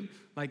amazing, dude.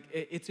 Like,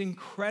 it's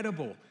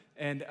incredible.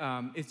 And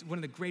it's one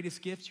of the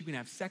greatest gifts. You can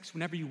have sex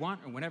whenever you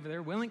want or whenever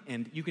they're willing.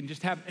 And you can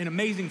just have an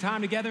amazing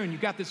time together. And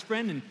you've got this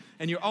friend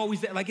and you're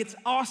always there. Like, it's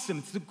awesome.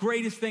 It's the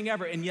greatest thing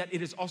ever. And yet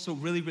it is also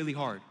really, really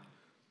hard.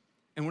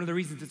 And one of the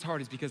reasons it's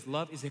hard is because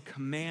love is a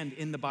command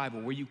in the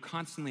Bible where you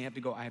constantly have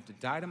to go, I have to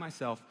die to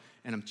myself,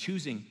 and I'm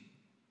choosing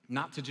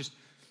not to just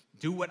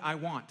do what I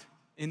want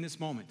in this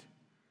moment,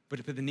 but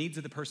to put the needs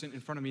of the person in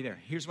front of me there.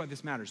 Here's why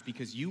this matters,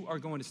 because you are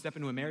going to step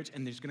into a marriage,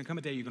 and there's gonna come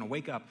a day you're gonna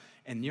wake up,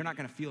 and you're not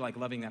gonna feel like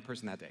loving that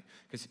person that day.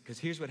 Because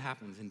here's what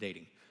happens in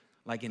dating.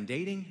 Like, in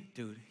dating,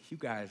 dude, you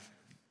guys,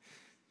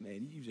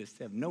 man, you just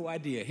have no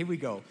idea. Here we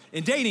go.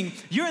 In dating,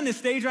 you're in this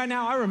stage right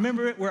now, I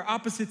remember it, where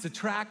opposites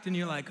attract, and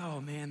you're like, oh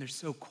man, they're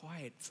so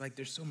quiet. It's like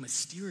they're so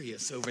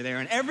mysterious over there,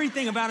 and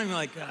everything about them, you're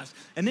like, gosh.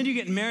 And then you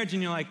get in marriage,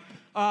 and you're like,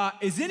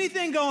 is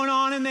anything going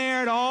on in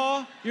there at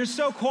all? You're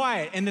so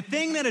quiet. And the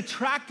thing that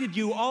attracted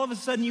you, all of a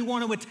sudden you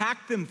want to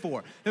attack them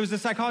for. There was a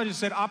psychologist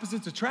who said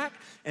opposites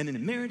attract, and then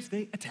in marriage,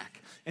 they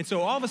attack. And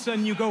so all of a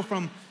sudden you go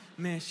from,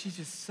 man, she's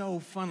just so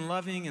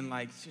fun-loving and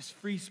like just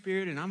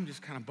free-spirited, and I'm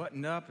just kind of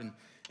buttoned up, and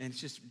it's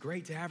just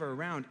great to have her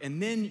around.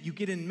 And then you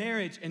get in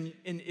marriage, and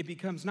it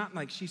becomes not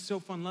like she's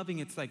so fun-loving.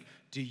 It's like,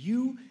 do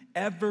you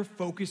ever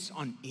focus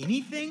on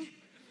anything?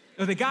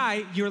 Or the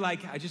guy, you're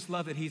like, I just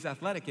love that he's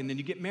athletic. And then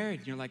you get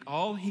married, and you're like,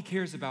 all he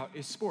cares about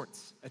is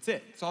sports. That's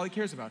it. That's all he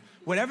cares about.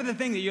 Whatever the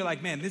thing that you're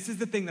like, man, this is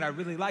the thing that I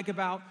really like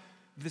about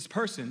this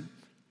person,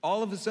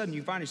 all of a sudden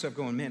you find yourself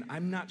going, man,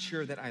 I'm not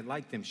sure that I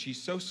like them.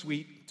 She's so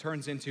sweet,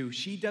 turns into,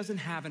 she doesn't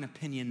have an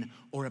opinion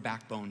or a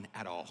backbone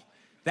at all.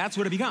 That's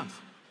what it becomes.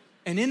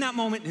 And in that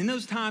moment, in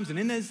those times, and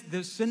in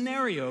those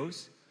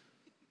scenarios,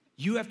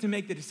 you have to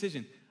make the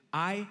decision.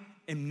 I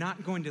am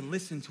not going to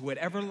listen to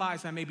whatever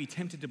lies I may be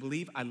tempted to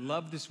believe. I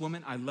love this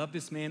woman, I love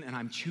this man, and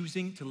I'm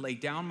choosing to lay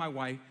down my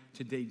wife,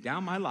 to lay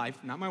down my life,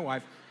 not my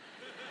wife.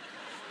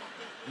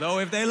 Though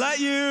if they let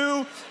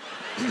you,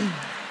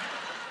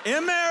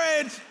 in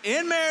marriage,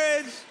 in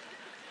marriage,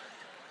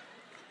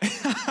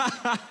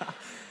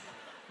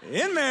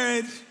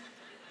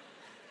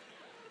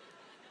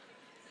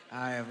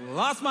 I have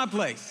lost my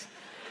place.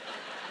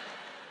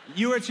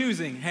 You are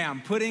choosing, hey,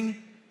 I'm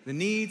putting the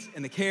needs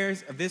and the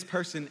cares of this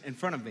person in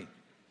front of me.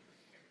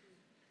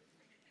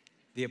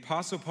 The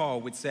Apostle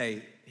Paul would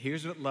say,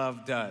 here's what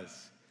love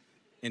does.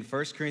 In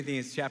 1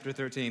 Corinthians chapter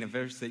 13, a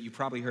verse that you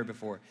probably heard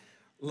before,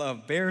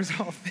 love bears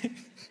all things.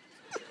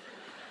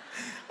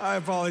 I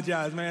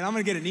apologize, man. I'm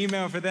gonna get an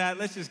email for that.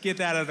 Let's just get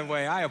that out of the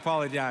way. I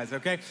apologize,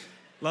 okay?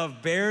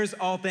 Love bears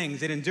all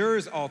things. It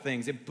endures all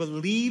things. It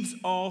believes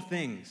all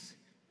things,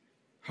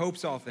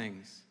 hopes all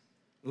things.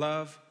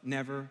 Love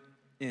never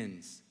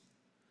ends.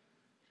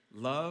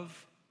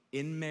 Love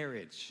in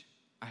marriage,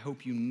 I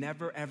hope you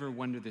never ever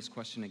wonder this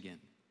question again,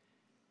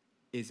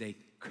 is a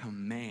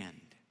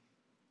command.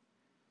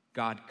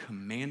 God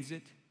commands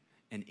it,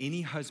 and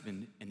any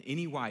husband and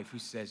any wife who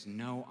says,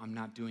 no, I'm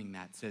not doing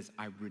that, says,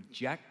 I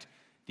reject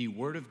the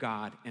word of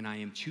God and I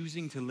am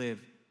choosing to live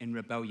in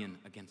rebellion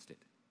against it.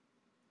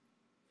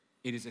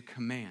 It is a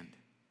command.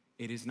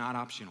 It is not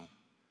optional,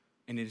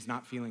 and it is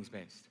not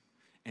feelings-based.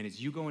 And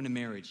as you go into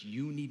marriage,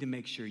 you need to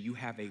make sure you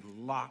have a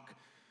lock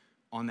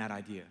on that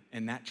idea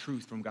and that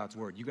truth from God's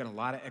word. You got a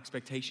lot of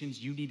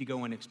expectations. You need to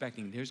go in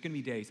expecting. There's gonna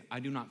be days I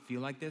do not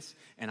feel like this,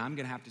 and I'm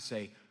gonna have to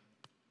say,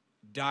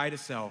 die to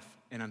self,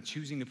 and I'm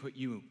choosing to put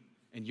you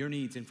and your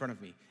needs in front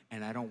of me.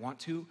 And I don't want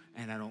to,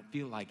 and I don't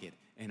feel like it,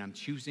 and I'm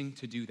choosing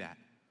to do that.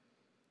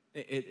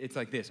 It's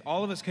like this.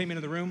 All of us came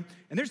into the room,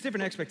 and there's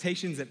different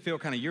expectations that fill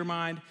kind of your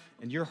mind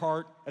and your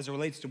heart as it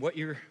relates to what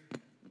your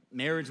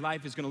marriage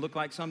life is gonna look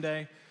like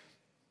someday.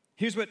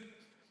 Here's what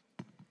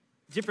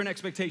different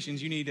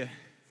expectations you need to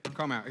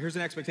come out. Here's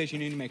an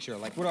expectation you need to make sure.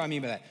 Like, what do I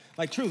mean by that?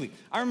 Like, truly,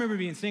 I remember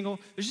being single.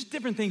 There's just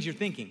different things you're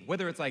thinking,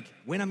 whether it's like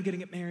when I'm gonna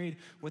get married,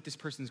 what this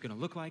person's gonna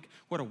look like,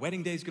 what a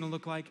wedding day is gonna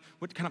look like,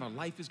 what kind of a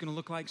life is gonna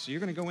look like. So you're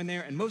gonna go in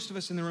there, and most of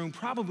us in the room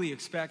probably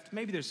expect,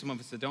 maybe there's some of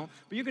us that don't,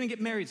 but you're gonna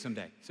get married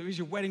someday. So here's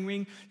your wedding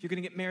ring, you're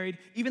gonna get married.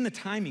 Even the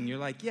timing, you're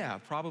like, yeah,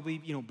 probably,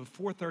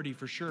 before 30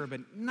 for sure, but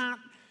not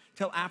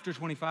till after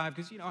 25,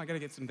 because, I gotta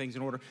get some things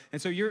in order.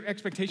 And so your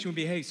expectation would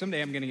be, hey,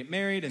 someday I'm gonna get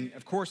married, and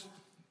of course,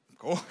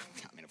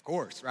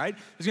 right?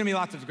 There's gonna be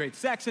lots of great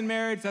sex in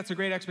marriage. That's a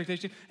great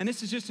expectation. And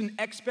this is just an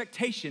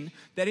expectation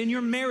that in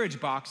your marriage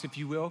box, if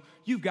you will,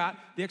 you've got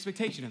the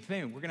expectation of,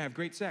 hey, we're gonna have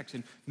great sex.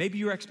 And maybe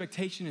your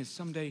expectation is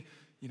someday,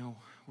 we're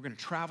gonna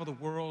travel the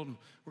world, and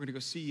we're gonna go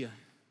see,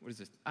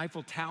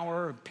 Eiffel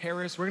Tower,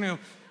 Paris. We're gonna go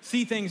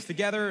see things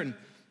together. And,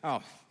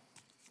 of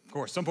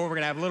course, some point we're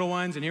gonna have little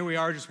ones, and here we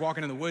are just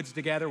walking in the woods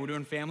together. We're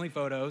doing family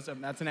photos.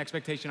 That's an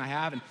expectation I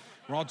have. And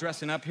we're all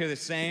dressing up here the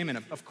same. And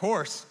of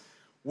course,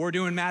 we're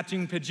doing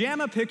matching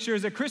pajama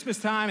pictures at Christmas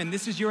time, and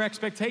this is your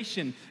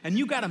expectation. And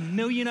you got a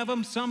million of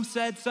them, some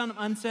said, some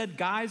unsaid.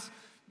 Guys,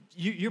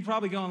 you're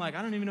probably going like,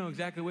 I don't even know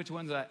exactly which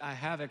ones I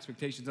have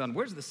expectations on.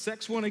 Where's the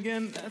sex one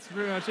again? That's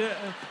pretty much it.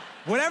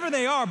 Whatever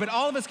they are, but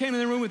all of us came in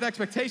the room with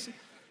expectations.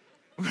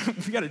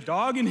 We got a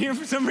dog in here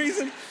for some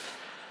reason.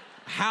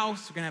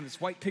 House, we're gonna have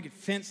this white picket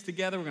fence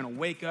together. We're gonna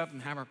wake up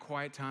and have our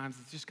quiet times.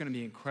 It's just gonna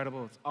be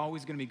incredible. It's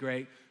always gonna be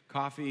great.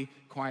 Coffee,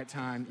 quiet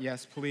time,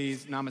 yes,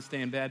 please, namaste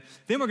in bed.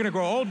 Then we're gonna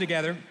grow old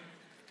together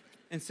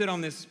and sit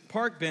on this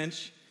park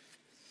bench.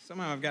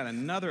 Somehow I've got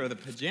another of the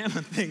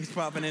pajama things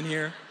popping in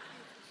here.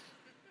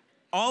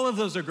 All of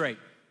those are great.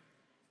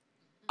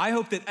 I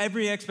hope that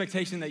every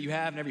expectation that you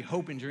have and every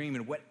hope and dream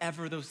and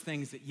whatever those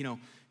things that, you've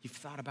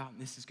thought about, and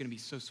this is gonna be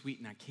so sweet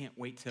and I can't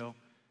wait till,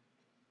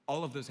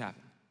 all of those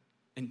happen.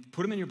 And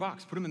put them in your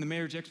box, put them in the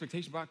marriage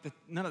expectation box.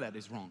 None of that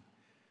is wrong.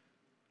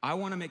 I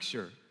wanna make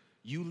sure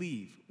you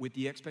leave with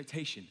the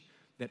expectation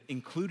that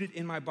included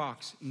in my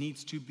box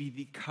needs to be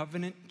the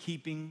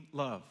covenant-keeping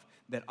love,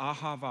 that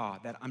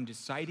ahava, that I'm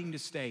deciding to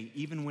stay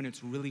even when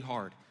it's really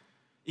hard.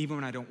 Even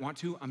when I don't want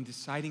to, I'm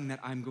deciding that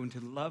I'm going to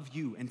love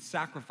you and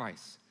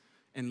sacrifice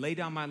and lay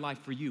down my life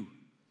for you.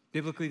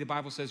 Biblically, the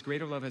Bible says,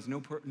 greater love has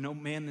no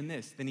man than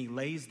this, then he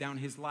lays down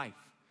his life.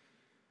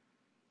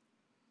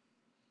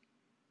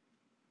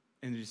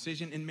 And the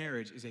decision in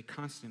marriage is a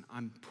constant.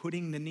 I'm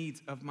putting the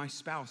needs of my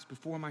spouse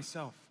before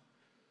myself.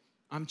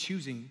 I'm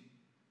choosing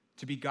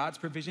to be God's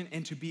provision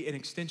and to be an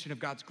extension of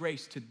God's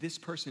grace to this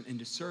person and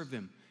to serve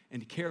them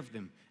and to care of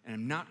them. And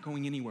I'm not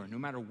going anywhere, no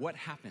matter what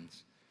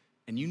happens.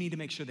 And you need to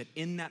make sure that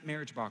in that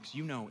marriage box,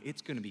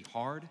 it's gonna be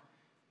hard.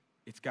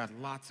 It's got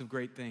lots of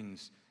great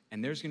things.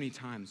 And there's gonna be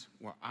times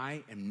where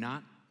I am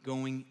not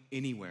going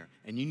anywhere.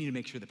 And you need to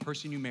make sure the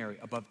person you marry,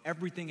 above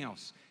everything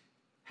else,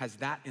 has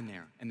that in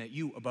there. And that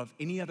you, above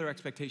any other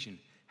expectation,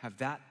 have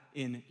that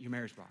in your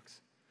marriage box.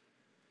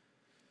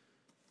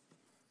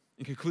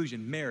 In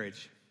conclusion,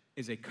 marriage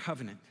is a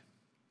covenant.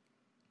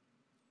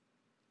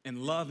 And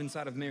love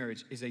inside of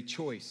marriage is a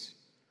choice.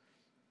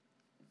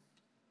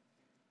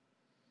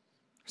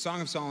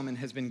 Song of Solomon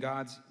has been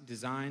God's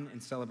design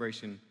and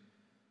celebration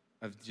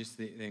of just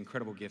the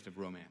incredible gift of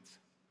romance.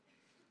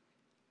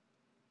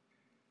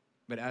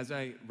 But as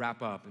I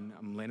wrap up and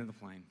I'm landing the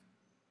plane,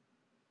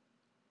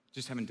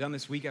 just having done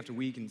this week after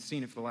week and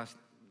seen it for the last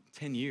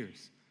 10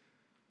 years,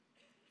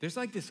 there's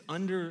like this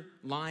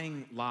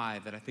underlying lie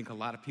that I think a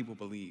lot of people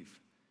believe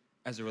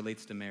as it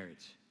relates to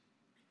marriage.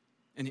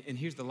 And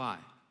here's the lie.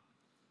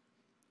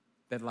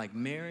 That like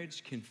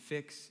marriage can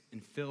fix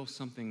and fill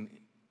something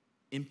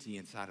empty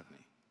inside of me.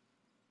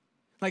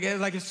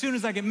 Like as soon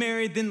as I get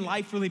married, then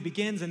life really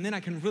begins, and then I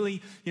can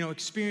really,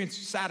 experience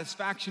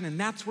satisfaction, and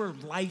that's where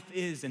life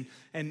is. And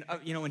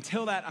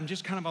until that, I'm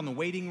just kind of on the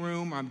waiting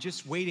room, or I'm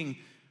just waiting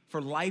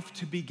for life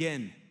to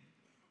begin.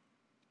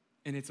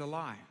 And it's a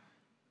lie.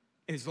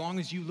 And as long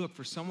as you look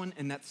for someone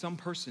and that some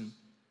person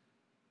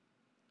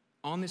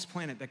on this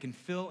planet that can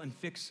fill and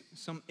fix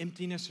some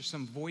emptiness or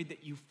some void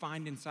that you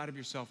find inside of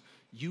yourself,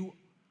 you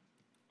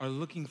are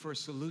looking for a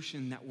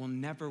solution that will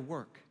never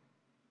work.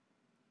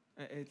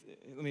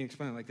 Let me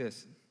explain it like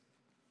this.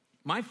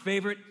 My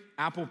favorite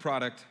Apple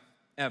product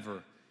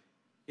ever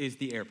is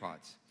the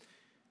AirPods.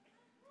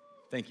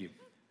 Thank you.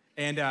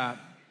 And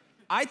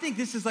I think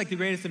this is like the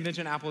greatest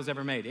invention Apple has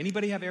ever made.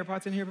 Anybody have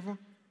AirPods in here before?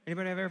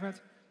 Anybody have AirPods?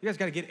 You guys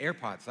got to get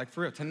AirPods. Like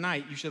for real,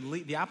 tonight you should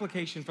leave the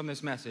application from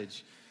this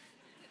message.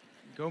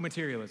 Go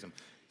materialism.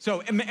 So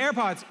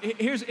AirPods,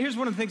 here's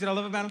one of the things that I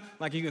love about them.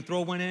 Like you can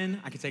throw one in,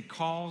 I can take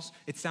calls.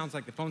 It sounds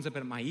like the phone's up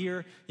at my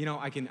ear. You know,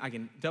 I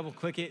can double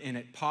click it and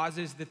it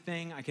pauses the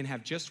thing. I can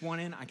have just one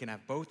in, I can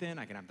have both in,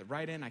 I can have the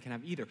right in, I can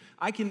have either.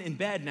 I can in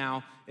bed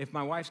now, if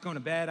my wife's going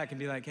to bed, I can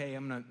be like, hey,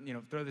 I'm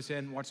gonna, throw this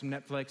in, watch some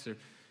Netflix or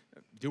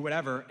do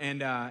whatever,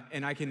 and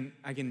I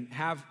can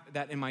have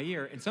that in my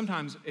ear. And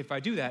sometimes if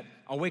I do that,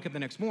 I'll wake up the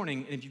next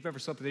morning, and if you've ever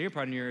slept with an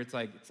earpod in your ear, it's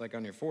like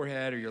on your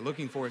forehead, or you're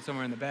looking for it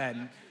somewhere in the bed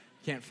and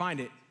can't find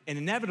it. And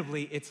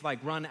inevitably, it's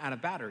like run out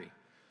of battery.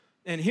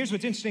 And here's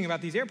what's interesting about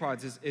these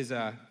AirPods is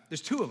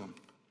there's two of them.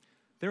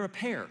 They're a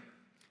pair,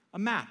 a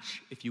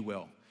match, if you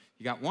will.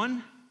 You got one,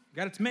 you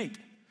got its mate.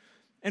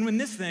 And when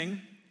this thing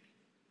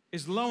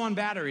is low on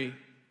battery,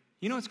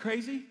 you know what's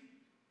crazy?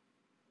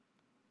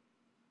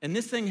 And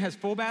this thing has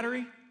full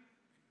battery,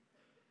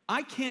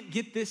 I can't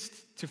get this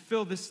to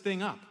fill this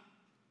thing up.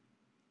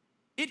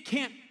 It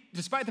can't,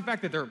 despite the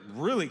fact that they're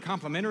really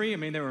complementary. I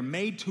mean, they were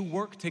made to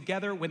work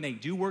together. When they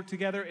do work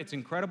together, it's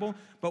incredible.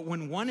 But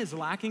when one is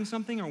lacking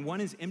something or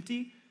one is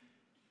empty,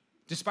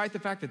 despite the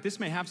fact that this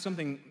may have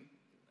something,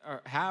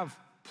 or have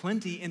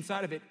plenty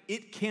inside of it,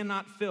 it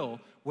cannot fill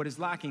what is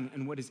lacking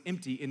and what is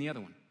empty in the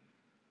other one.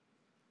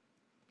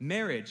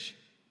 Marriage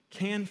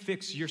can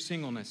fix your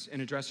singleness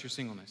and address your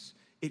singleness.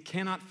 It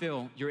cannot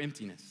fill your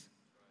emptiness.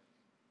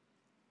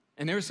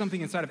 And there is something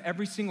inside of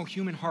every single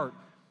human heart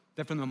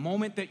that from the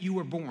moment that you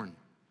were born,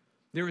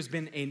 there has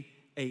been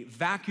a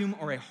vacuum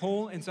or a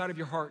hole inside of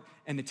your heart,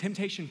 and the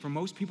temptation for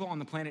most people on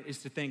the planet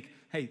is to think,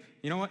 hey,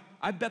 you know what?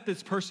 I bet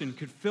this person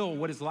could fill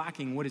what is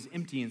lacking, what is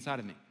empty inside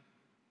of me.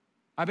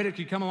 I bet it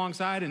could come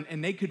alongside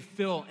and they could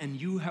fill, and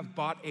you have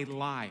bought a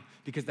lie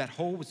because that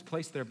hole was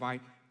placed there by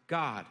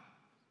God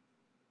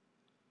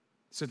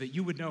so that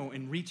you would know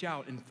and reach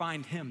out and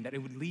find him, that it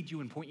would lead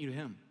you and point you to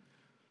him.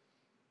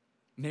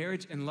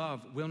 Marriage and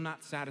love will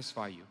not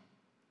satisfy you.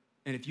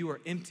 And if you are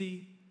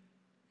empty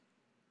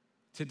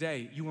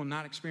today, you will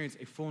not experience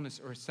a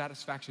fullness or a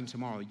satisfaction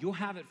tomorrow. You'll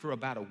have it for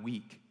about a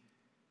week,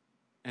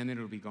 and then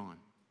it'll be gone.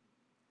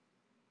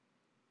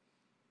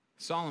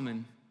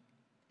 Solomon,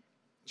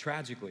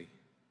 tragically,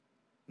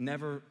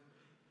 never,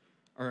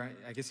 or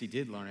I guess he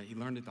did learn it. He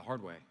learned it the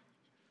hard way.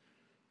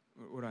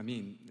 What do I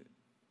mean?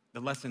 The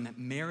lesson that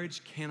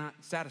marriage cannot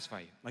satisfy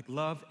you. Like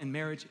love and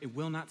marriage, it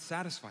will not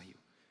satisfy you.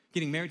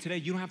 Getting married today,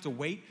 you don't have to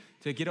wait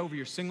to get over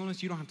your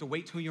singleness. You don't have to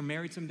wait till you're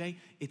married someday.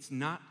 It's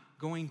not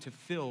going to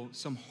fill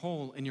some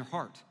hole in your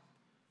heart.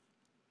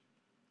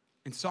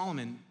 And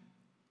Solomon,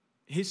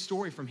 his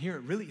story from here,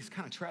 it really is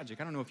kind of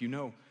tragic. I don't know if you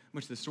know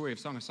much of the story of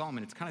Song of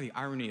Solomon. It's kind of the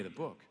irony of the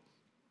book.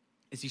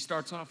 As he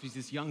starts off, he's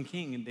this young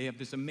king, and they have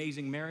this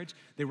amazing marriage.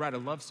 They write a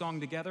love song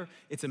together.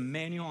 It's a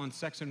manual on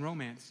sex and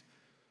romance.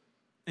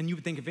 And you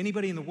would think if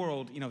anybody in the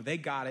world, they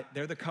got it.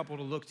 They're the couple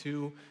to look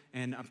to.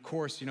 And of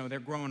course, they're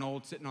growing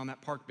old, sitting on that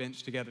park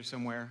bench together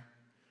somewhere.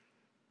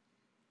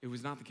 It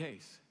was not the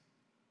case.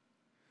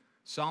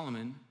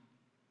 Solomon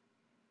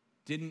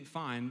didn't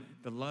find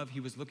the love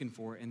he was looking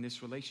for in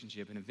this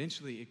relationship. And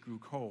eventually it grew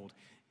cold.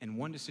 And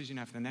one decision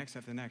after the next,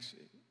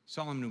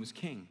 Solomon was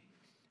king.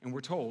 And we're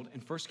told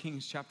in 1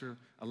 Kings chapter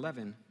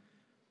 11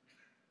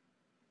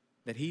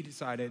 that he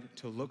decided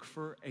to look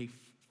for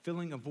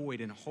filling a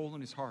void and a hole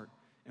in his heart.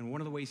 And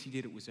one of the ways he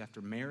did it was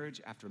after marriage,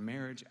 after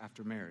marriage,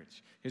 after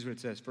marriage. Here's what it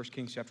says, 1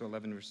 Kings chapter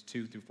 11, verse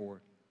 2 through 4.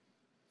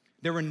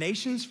 There were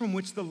nations from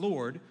which the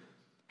Lord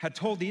had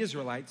told the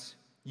Israelites,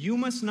 you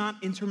must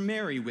not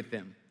intermarry with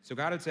them. So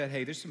God had said,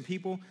 hey, there's some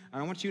people, I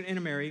don't want you to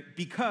intermarry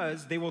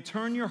because they will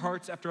turn your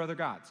hearts after other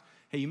gods.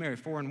 Hey, you marry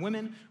foreign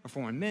women or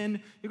foreign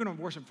men, you're going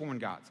to worship foreign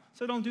gods.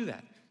 So don't do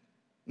that.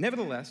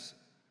 Nevertheless,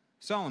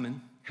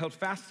 Solomon held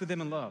fast to them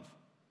in love.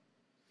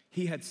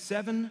 He had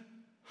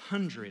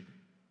 700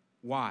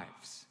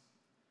 wives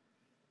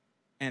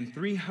and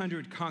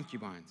 300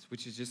 concubines,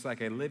 which is just like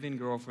a live-in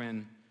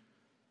girlfriend,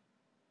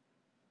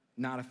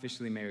 not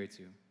officially married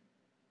to.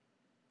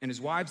 And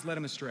his wives led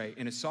him astray.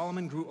 And as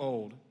Solomon grew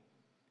old,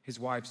 his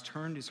wives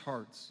turned his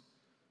heart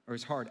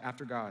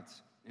after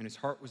God's, and his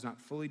heart was not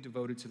fully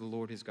devoted to the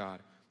Lord his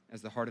God,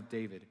 as the heart of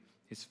David,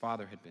 his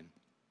father, had been.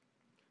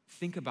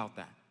 Think about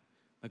that.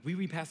 Like we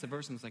read past the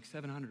verse and it's like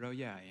 700, oh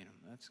yeah,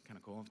 that's kind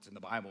of cool. If it's in the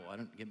Bible, I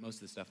don't get most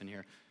of the stuff in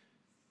here.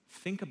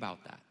 Think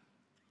about that.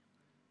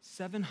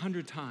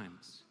 700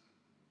 times,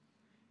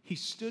 he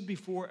stood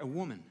before a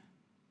woman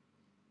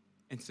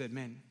and said,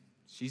 man,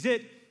 she's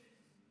it.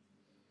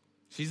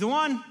 She's the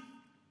one.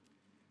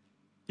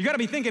 You got to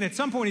be thinking at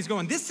some point he's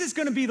going, this is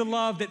going to be the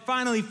love that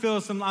finally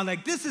fills some love.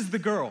 Like, this is the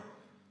girl.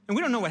 And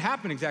we don't know what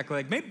happened exactly.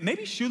 Like,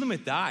 maybe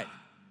Shulamith died.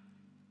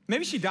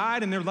 Maybe she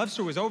died and their love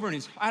story was over,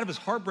 and out of his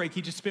heartbreak,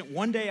 he just spent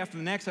one day after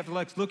the next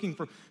looking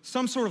for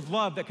some sort of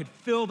love that could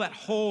fill that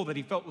hole that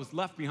he felt was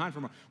left behind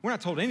from her. We're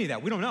not told any of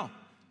that. We don't know.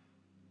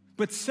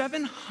 But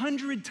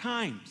 700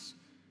 times,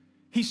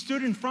 he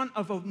stood in front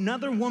of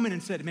another woman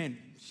and said, man,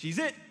 she's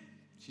it.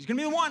 She's going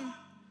to be the one.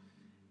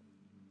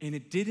 And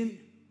it didn't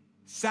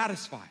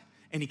satisfy.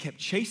 And he kept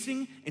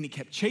chasing, and he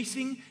kept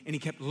chasing, and he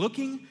kept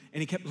looking,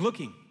 and he kept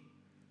looking.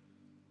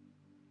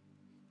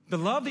 The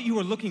love that you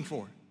are looking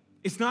for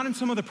It's not in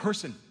some other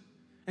person.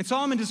 And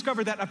Solomon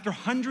discovered that after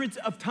hundreds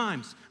of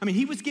times. I mean,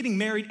 he was getting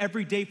married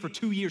every day for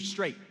 2 years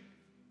straight.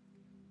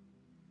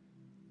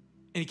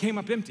 And he came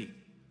up empty.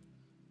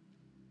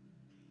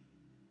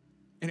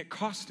 And it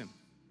cost him.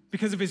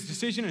 Because of his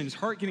decision and his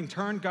heart getting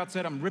turned, God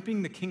said, I'm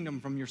ripping the kingdom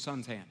from your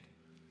son's hand.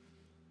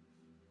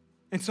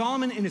 And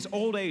Solomon, in his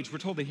old age, we're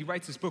told that he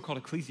writes this book called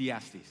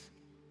Ecclesiastes.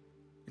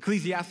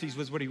 Ecclesiastes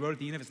was what he wrote at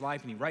the end of his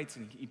life, and he writes,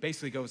 and he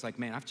basically goes like,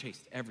 man, I've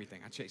chased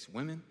everything. I chased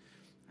women.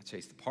 I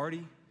chased the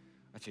party.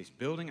 I chased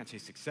building. I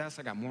chased success.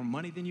 I got more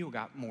money than you. I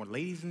got more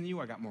ladies than you.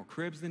 I got more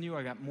cribs than you.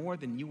 I got more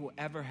than you will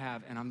ever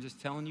have. And I'm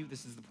just telling you,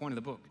 this is the point of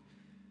the book.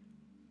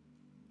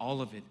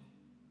 All of it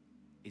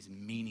is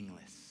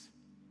meaningless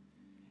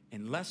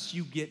unless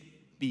you get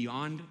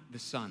beyond the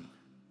sun.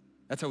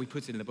 That's how he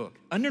puts it in the book.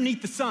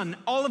 Underneath the sun,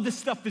 all of this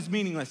stuff is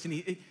meaningless. And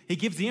he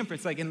gives the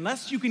inference, like,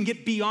 unless you can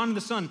get beyond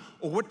the sun,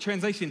 or what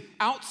translation,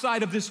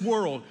 outside of this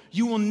world,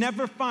 you will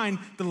never find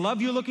the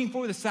love you're looking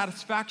for, the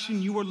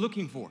satisfaction you are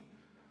looking for.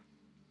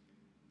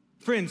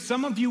 Friends,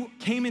 some of you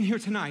came in here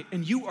tonight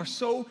and you are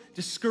so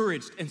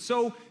discouraged and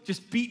so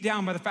just beat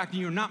down by the fact that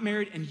you're not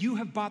married, and you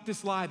have bought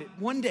this lie that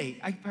one day,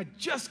 if I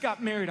just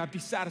got married, I'd be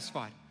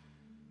satisfied.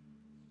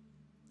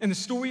 And the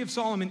story of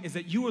Solomon is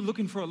that you are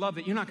looking for a love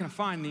that you're not going to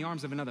find in the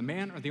arms of another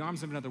man or the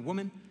arms of another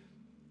woman.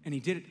 And he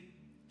did it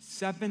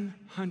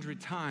 700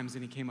 times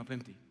and he came up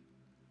empty.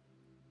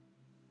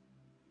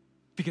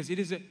 Because it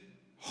is a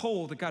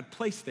hole that God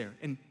placed there.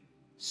 And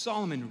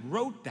Solomon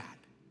wrote that.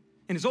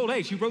 In his old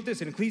age, he wrote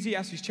this in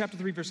Ecclesiastes chapter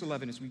 3, verse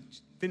 11, as we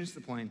finish the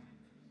plane.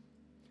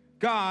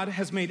 God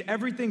has made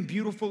everything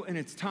beautiful in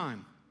its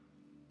time.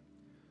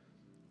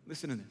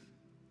 Listen to this.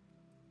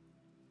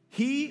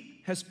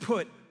 He has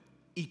put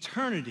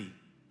eternity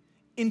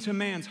into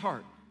man's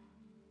heart.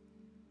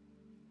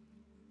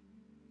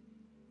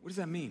 What does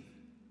that mean?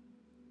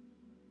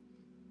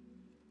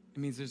 It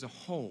means there's a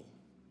hole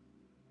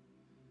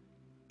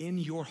in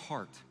your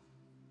heart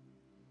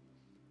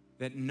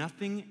that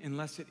nothing,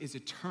 unless it is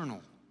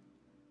eternal,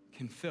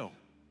 can fill.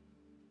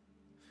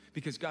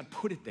 Because God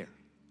put it there.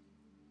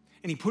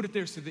 And he put it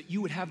there so that you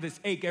would have this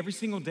ache every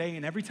single day,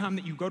 and every time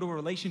that you go to a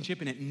relationship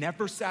and it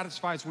never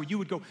satisfies, where you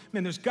would go,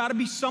 man, there's got to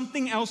be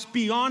something else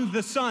beyond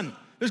the sun.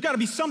 There's got to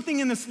be something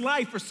in this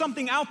life or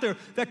something out there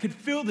that could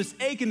fill this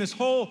ache and this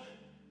hole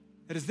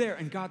that is there.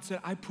 And God said,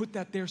 I put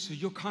that there so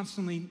you'll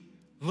constantly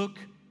look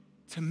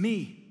to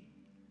me.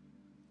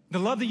 The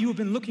love that you have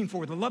been looking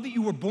for, the love that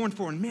you were born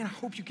for. And man, I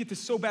hope you get this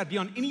so bad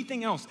beyond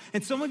anything else.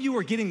 And some of you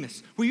are getting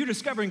this, where you're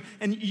discovering,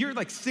 and you're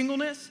like,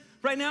 singleness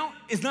right now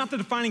is not the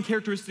defining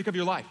characteristic of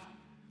your life.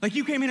 Like,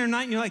 you came in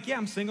tonight and you're like, yeah,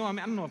 I'm single. I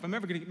don't know if I'm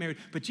ever gonna get married,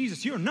 but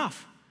Jesus, you're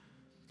enough.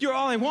 You're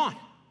all I want.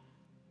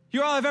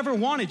 You're all I've ever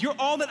wanted. You're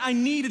all that I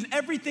need and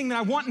everything that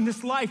I want in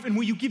this life. And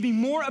will you give me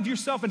more of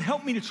yourself and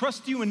help me to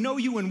trust you and know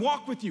you and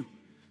walk with you?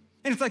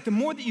 And it's like the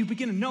more that you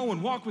begin to know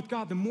and walk with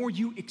God, the more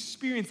you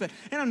experience that.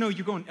 And I know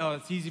you're going, oh,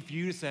 it's easy for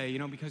you to say,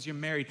 because you're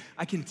married.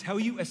 I can tell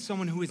you, as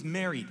someone who is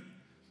married,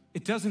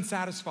 it doesn't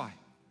satisfy. And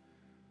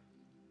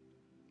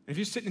if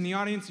you're sitting in the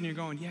audience and you're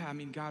going, yeah, I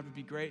mean, God would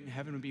be great and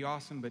heaven would be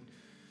awesome, but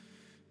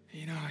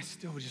I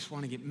still just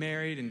want to get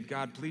married, and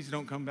God, please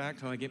don't come back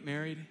till I get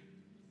married.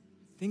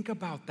 Think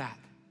about that.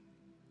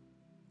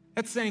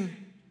 That's saying,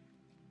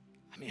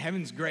 I mean,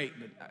 heaven's great,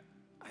 but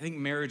I think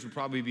marriage would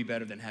probably be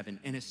better than heaven.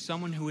 And as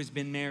someone who has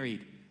been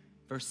married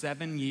for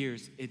 7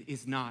 years, it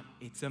is not.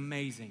 It's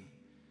amazing.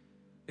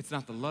 It's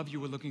not the love you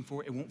were looking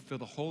for. It won't fill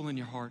the hole in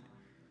your heart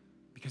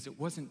because it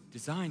wasn't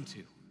designed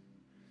to.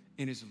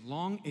 And as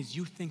long as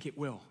you think it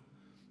will,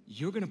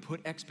 you're going to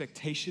put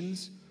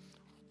expectations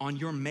on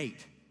your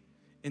mate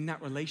in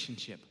that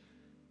relationship.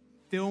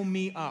 Fill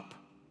me up.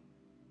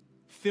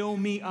 Fill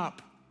me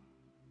up.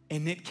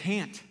 And it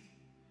can't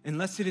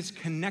unless it is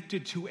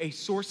connected to a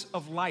source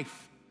of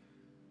life.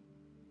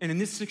 And in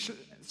this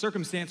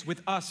circumstance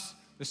with us,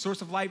 the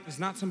source of life is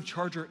not some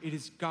charger. It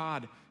is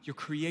God, your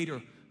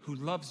creator, who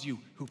loves you,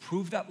 who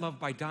proved that love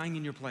by dying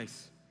in your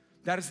place.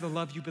 That is the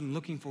love you've been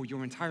looking for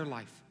your entire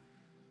life.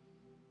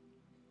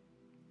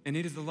 And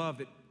it is the love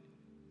that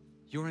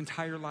your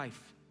entire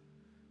life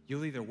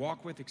you'll either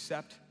walk with,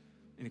 accept,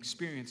 and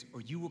experience,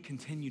 or you will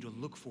continue to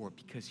look for it,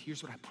 because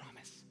here's what I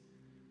promise.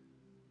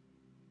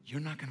 You're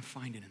not going to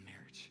find it in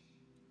marriage.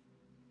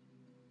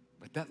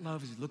 But that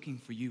love is looking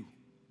for you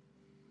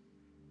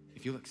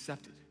if you'll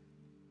accept it.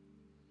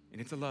 And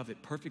it's a love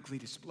that perfectly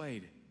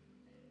displayed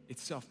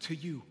itself to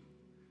you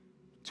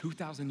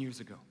 2,000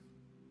 years ago,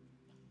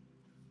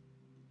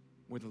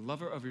 where the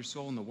lover of your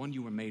soul and the one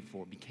you were made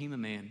for became a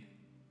man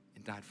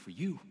and died for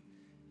you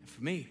and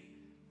for me,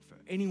 for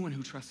anyone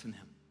who trusts in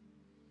him.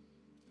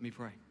 Let me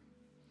pray.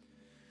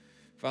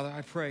 Father,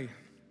 I pray,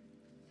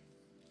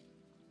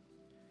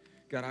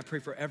 God, I pray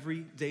for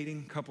every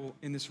dating couple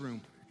in this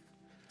room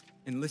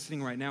and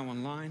listening right now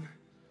online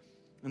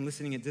and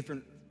listening at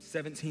different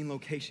 17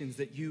 locations,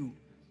 that you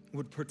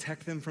would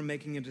protect them from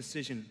making a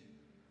decision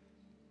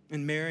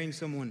and marrying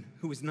someone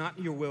who is not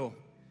your will,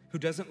 who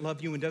doesn't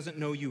love you and doesn't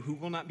know you, who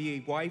will not be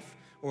a wife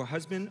or a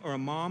husband or a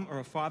mom or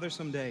a father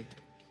someday.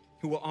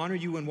 who will honor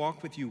you and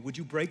walk with you. Would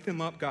you break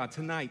them up, God,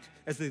 tonight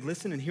as they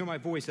listen and hear my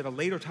voice at a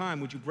later time?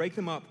 Would you break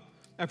them up?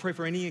 I pray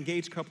for any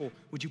engaged couple.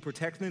 Would you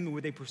protect them and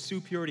would they pursue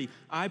purity?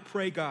 I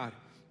pray, God,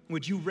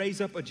 would you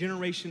raise up a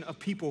generation of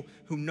people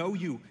who know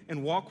you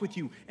and walk with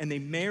you and they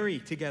marry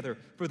together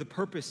for the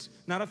purpose,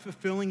 not of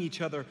fulfilling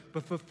each other,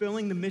 but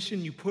fulfilling the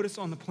mission you put us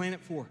on the planet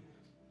for,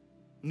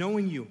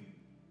 knowing you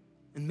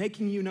and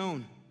making you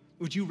known.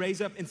 Would you raise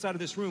up inside of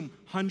this room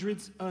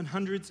hundreds and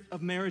hundreds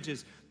of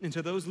marriages, and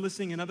to those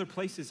listening in other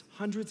places,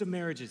 hundreds of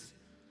marriages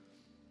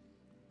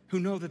who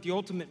know that the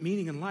ultimate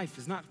meaning in life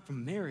is not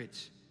from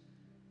marriage,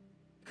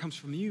 it comes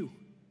from you.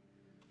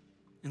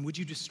 And would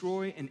you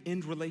destroy and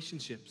end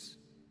relationships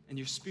and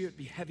your spirit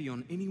be heavy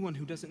on anyone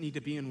who doesn't need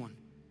to be in one?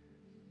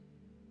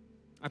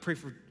 I pray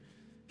for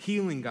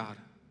healing, God,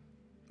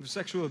 for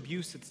sexual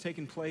abuse that's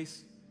taken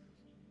place,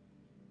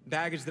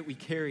 baggage that we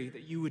carry,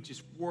 that you would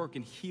just work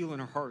and heal in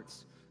our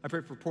hearts. I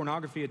pray for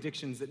pornography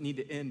addictions that need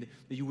to end,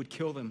 that you would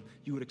kill them,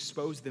 you would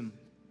expose them.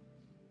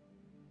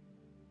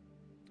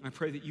 I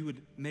pray that you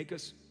would make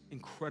us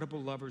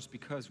incredible lovers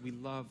because we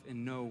love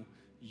and know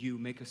you.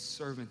 Make us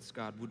servants,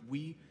 God. Would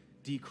we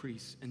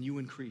decrease and you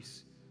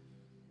increase?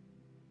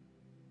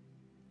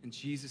 In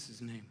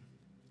Jesus' name,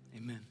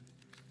 amen.